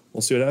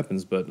we'll see what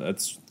happens, but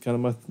that's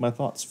kind of my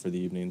thoughts for the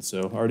evening.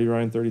 So Artie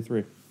Ryan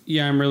 33.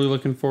 Yeah, I'm really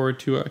looking forward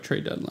to a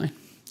trade deadline.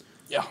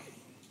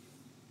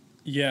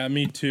 Yeah,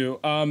 me too.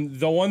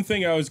 The one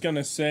thing I was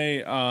gonna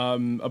say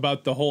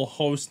about the whole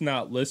host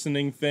not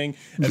listening thing,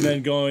 and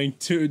then going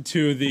to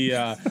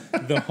the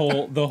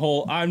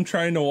whole I'm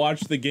trying to watch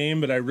the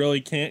game but I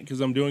really can't because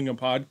I'm doing a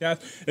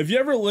podcast. If you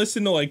ever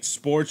listen to like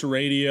sports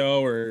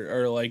radio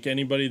or like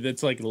anybody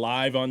that's like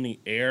live on the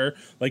air,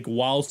 like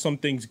while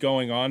something's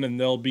going on, and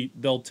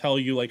they'll tell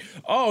you like,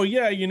 oh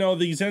yeah,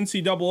 these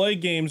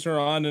NCAA games are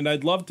on and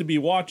I'd love to be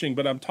watching,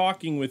 but I'm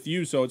talking with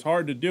you, so it's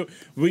hard to do.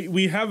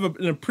 We have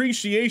an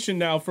appreciation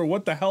now for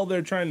what the hell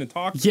they're trying to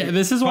talk. Yeah,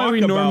 this is why we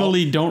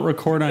normally don't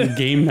record on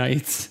game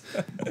nights.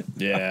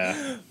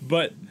 Yeah,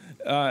 but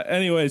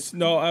anyways,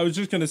 no, I was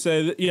just gonna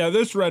say that,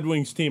 this Red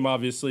Wings team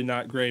obviously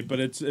not great, but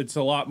it's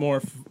a lot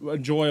more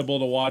enjoyable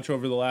to watch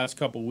over the last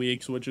couple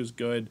weeks, which is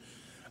good.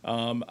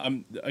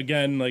 I'm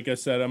again, like I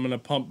said, I'm gonna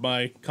pump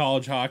my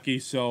college hockey.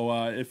 So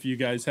if you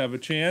guys have a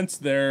chance,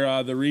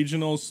 the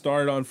regionals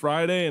start on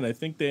Friday, and I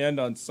think they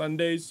end on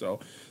Sunday. So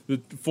the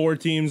 4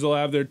 teams will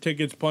have their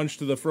tickets punched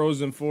to the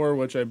Frozen Four,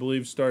 which I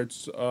believe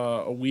starts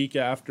a week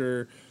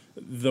after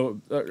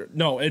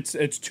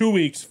it's 2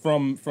 weeks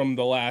from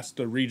the last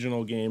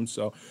regional game.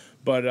 So,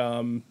 but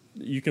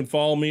you can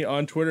follow me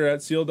on Twitter at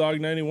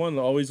SealDog91.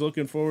 Always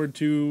looking forward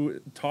to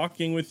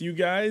talking with you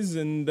guys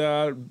and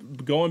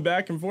going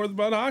back and forth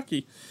about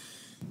hockey.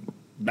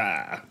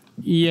 bah.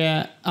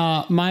 Yeah,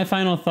 my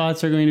final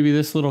thoughts are going to be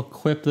this little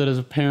clip that has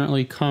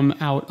apparently come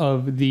out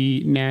of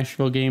the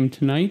Nashville game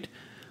tonight.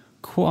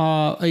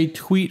 A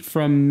tweet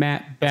from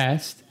Matt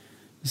Best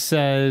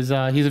says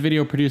he's a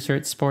video producer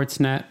at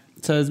Sportsnet.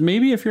 Says,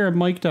 maybe if you're a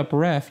mic'd up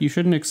ref, you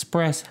shouldn't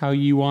express how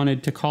you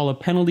wanted to call a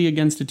penalty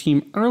against a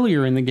team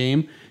earlier in the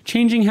game,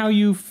 changing how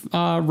you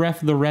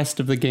ref the rest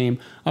of the game.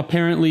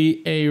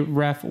 Apparently, a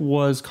ref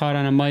was caught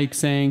on a mic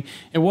saying,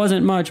 it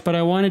wasn't much, but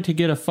I wanted to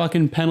get a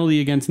fucking penalty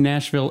against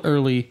Nashville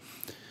early.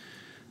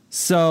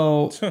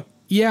 So,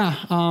 yeah,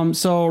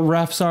 so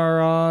refs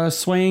are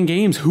swaying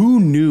games. Who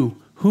knew?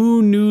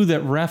 Who knew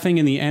that reffing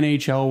in the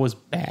NHL was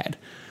bad?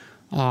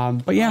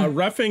 But yeah,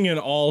 reffing in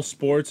all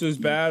sports is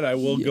bad. I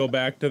will go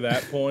back to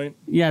that point.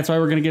 Yeah, that's why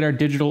we're going to get our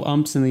digital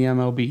umps in the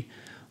MLB.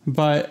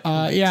 But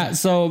yeah,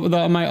 so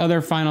my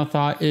other final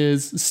thought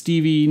is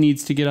Stevie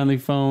needs to get on the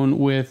phone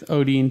with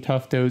Odin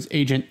Tufto's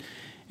agent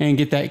and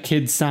get that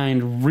kid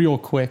signed real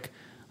quick.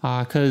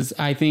 Because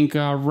I think,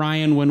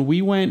 Ryan, when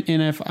we went,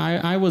 and if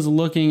I was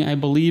looking, I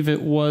believe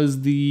it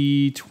was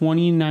the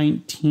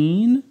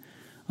 2019,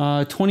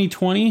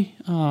 2020.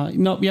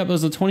 It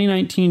was the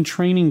 2019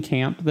 training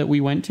camp that we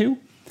went to.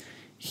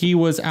 He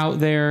was out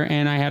there,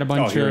 and I had a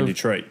bunch of... in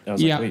Detroit. I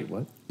was like, wait,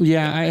 what?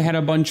 Yeah, I had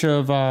a bunch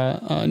of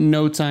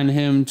notes on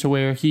him to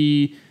where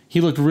he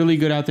looked really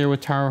good out there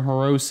with Taro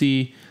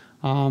Hirose,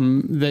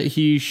 that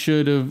he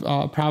should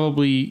have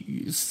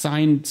probably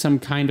signed some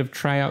kind of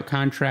tryout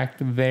contract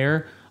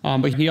there.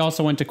 But he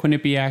also went to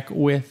Quinnipiac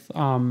with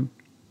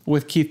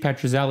Keith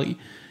Petruzzelli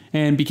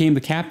and became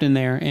the captain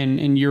there,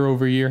 and year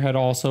over year had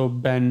also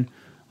been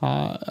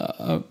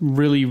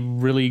really,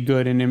 really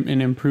good and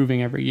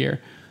improving every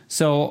year.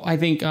 So I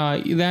think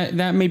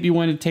that may be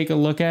one to take a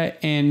look at,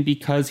 and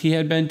because he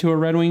had been to a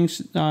Red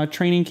Wings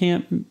training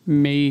camp,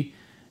 may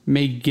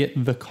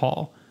get the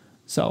call.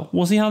 So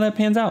we'll see how that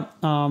pans out.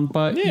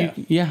 But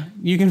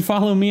you can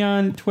follow me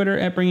on Twitter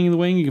at Bringing the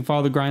Wing. You can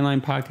follow the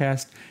Grindline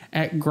Podcast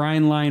at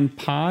Grindline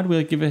Pod. We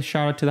like to give a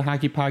shout out to the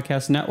Hockey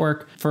Podcast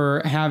Network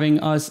for having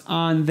us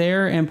on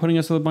there and putting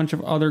us with a bunch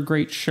of other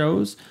great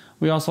shows.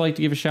 We also like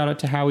to give a shout out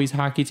to Howie's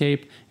Hockey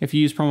Tape. If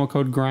you use promo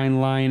code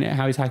GRINDLINE at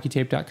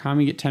howieshockeytape.com,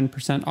 you get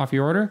 10% off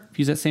your order. If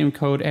you use that same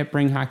code at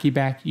Bring Hockey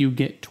Back, you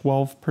get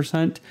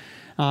 12%.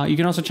 You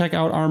can also check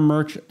out our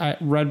merch at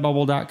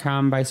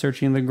redbubble.com by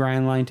searching the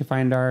Grindline to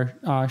find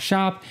our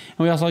shop. And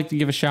we also like to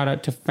give a shout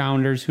out to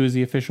Founders, who is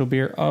the official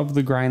beer of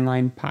the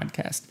Grindline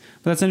Podcast.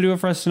 But that's going to do it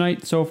for us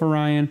tonight. So for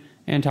Ryan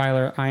and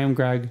Tyler, I am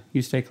Greg.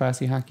 You stay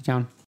classy, Hockeytown.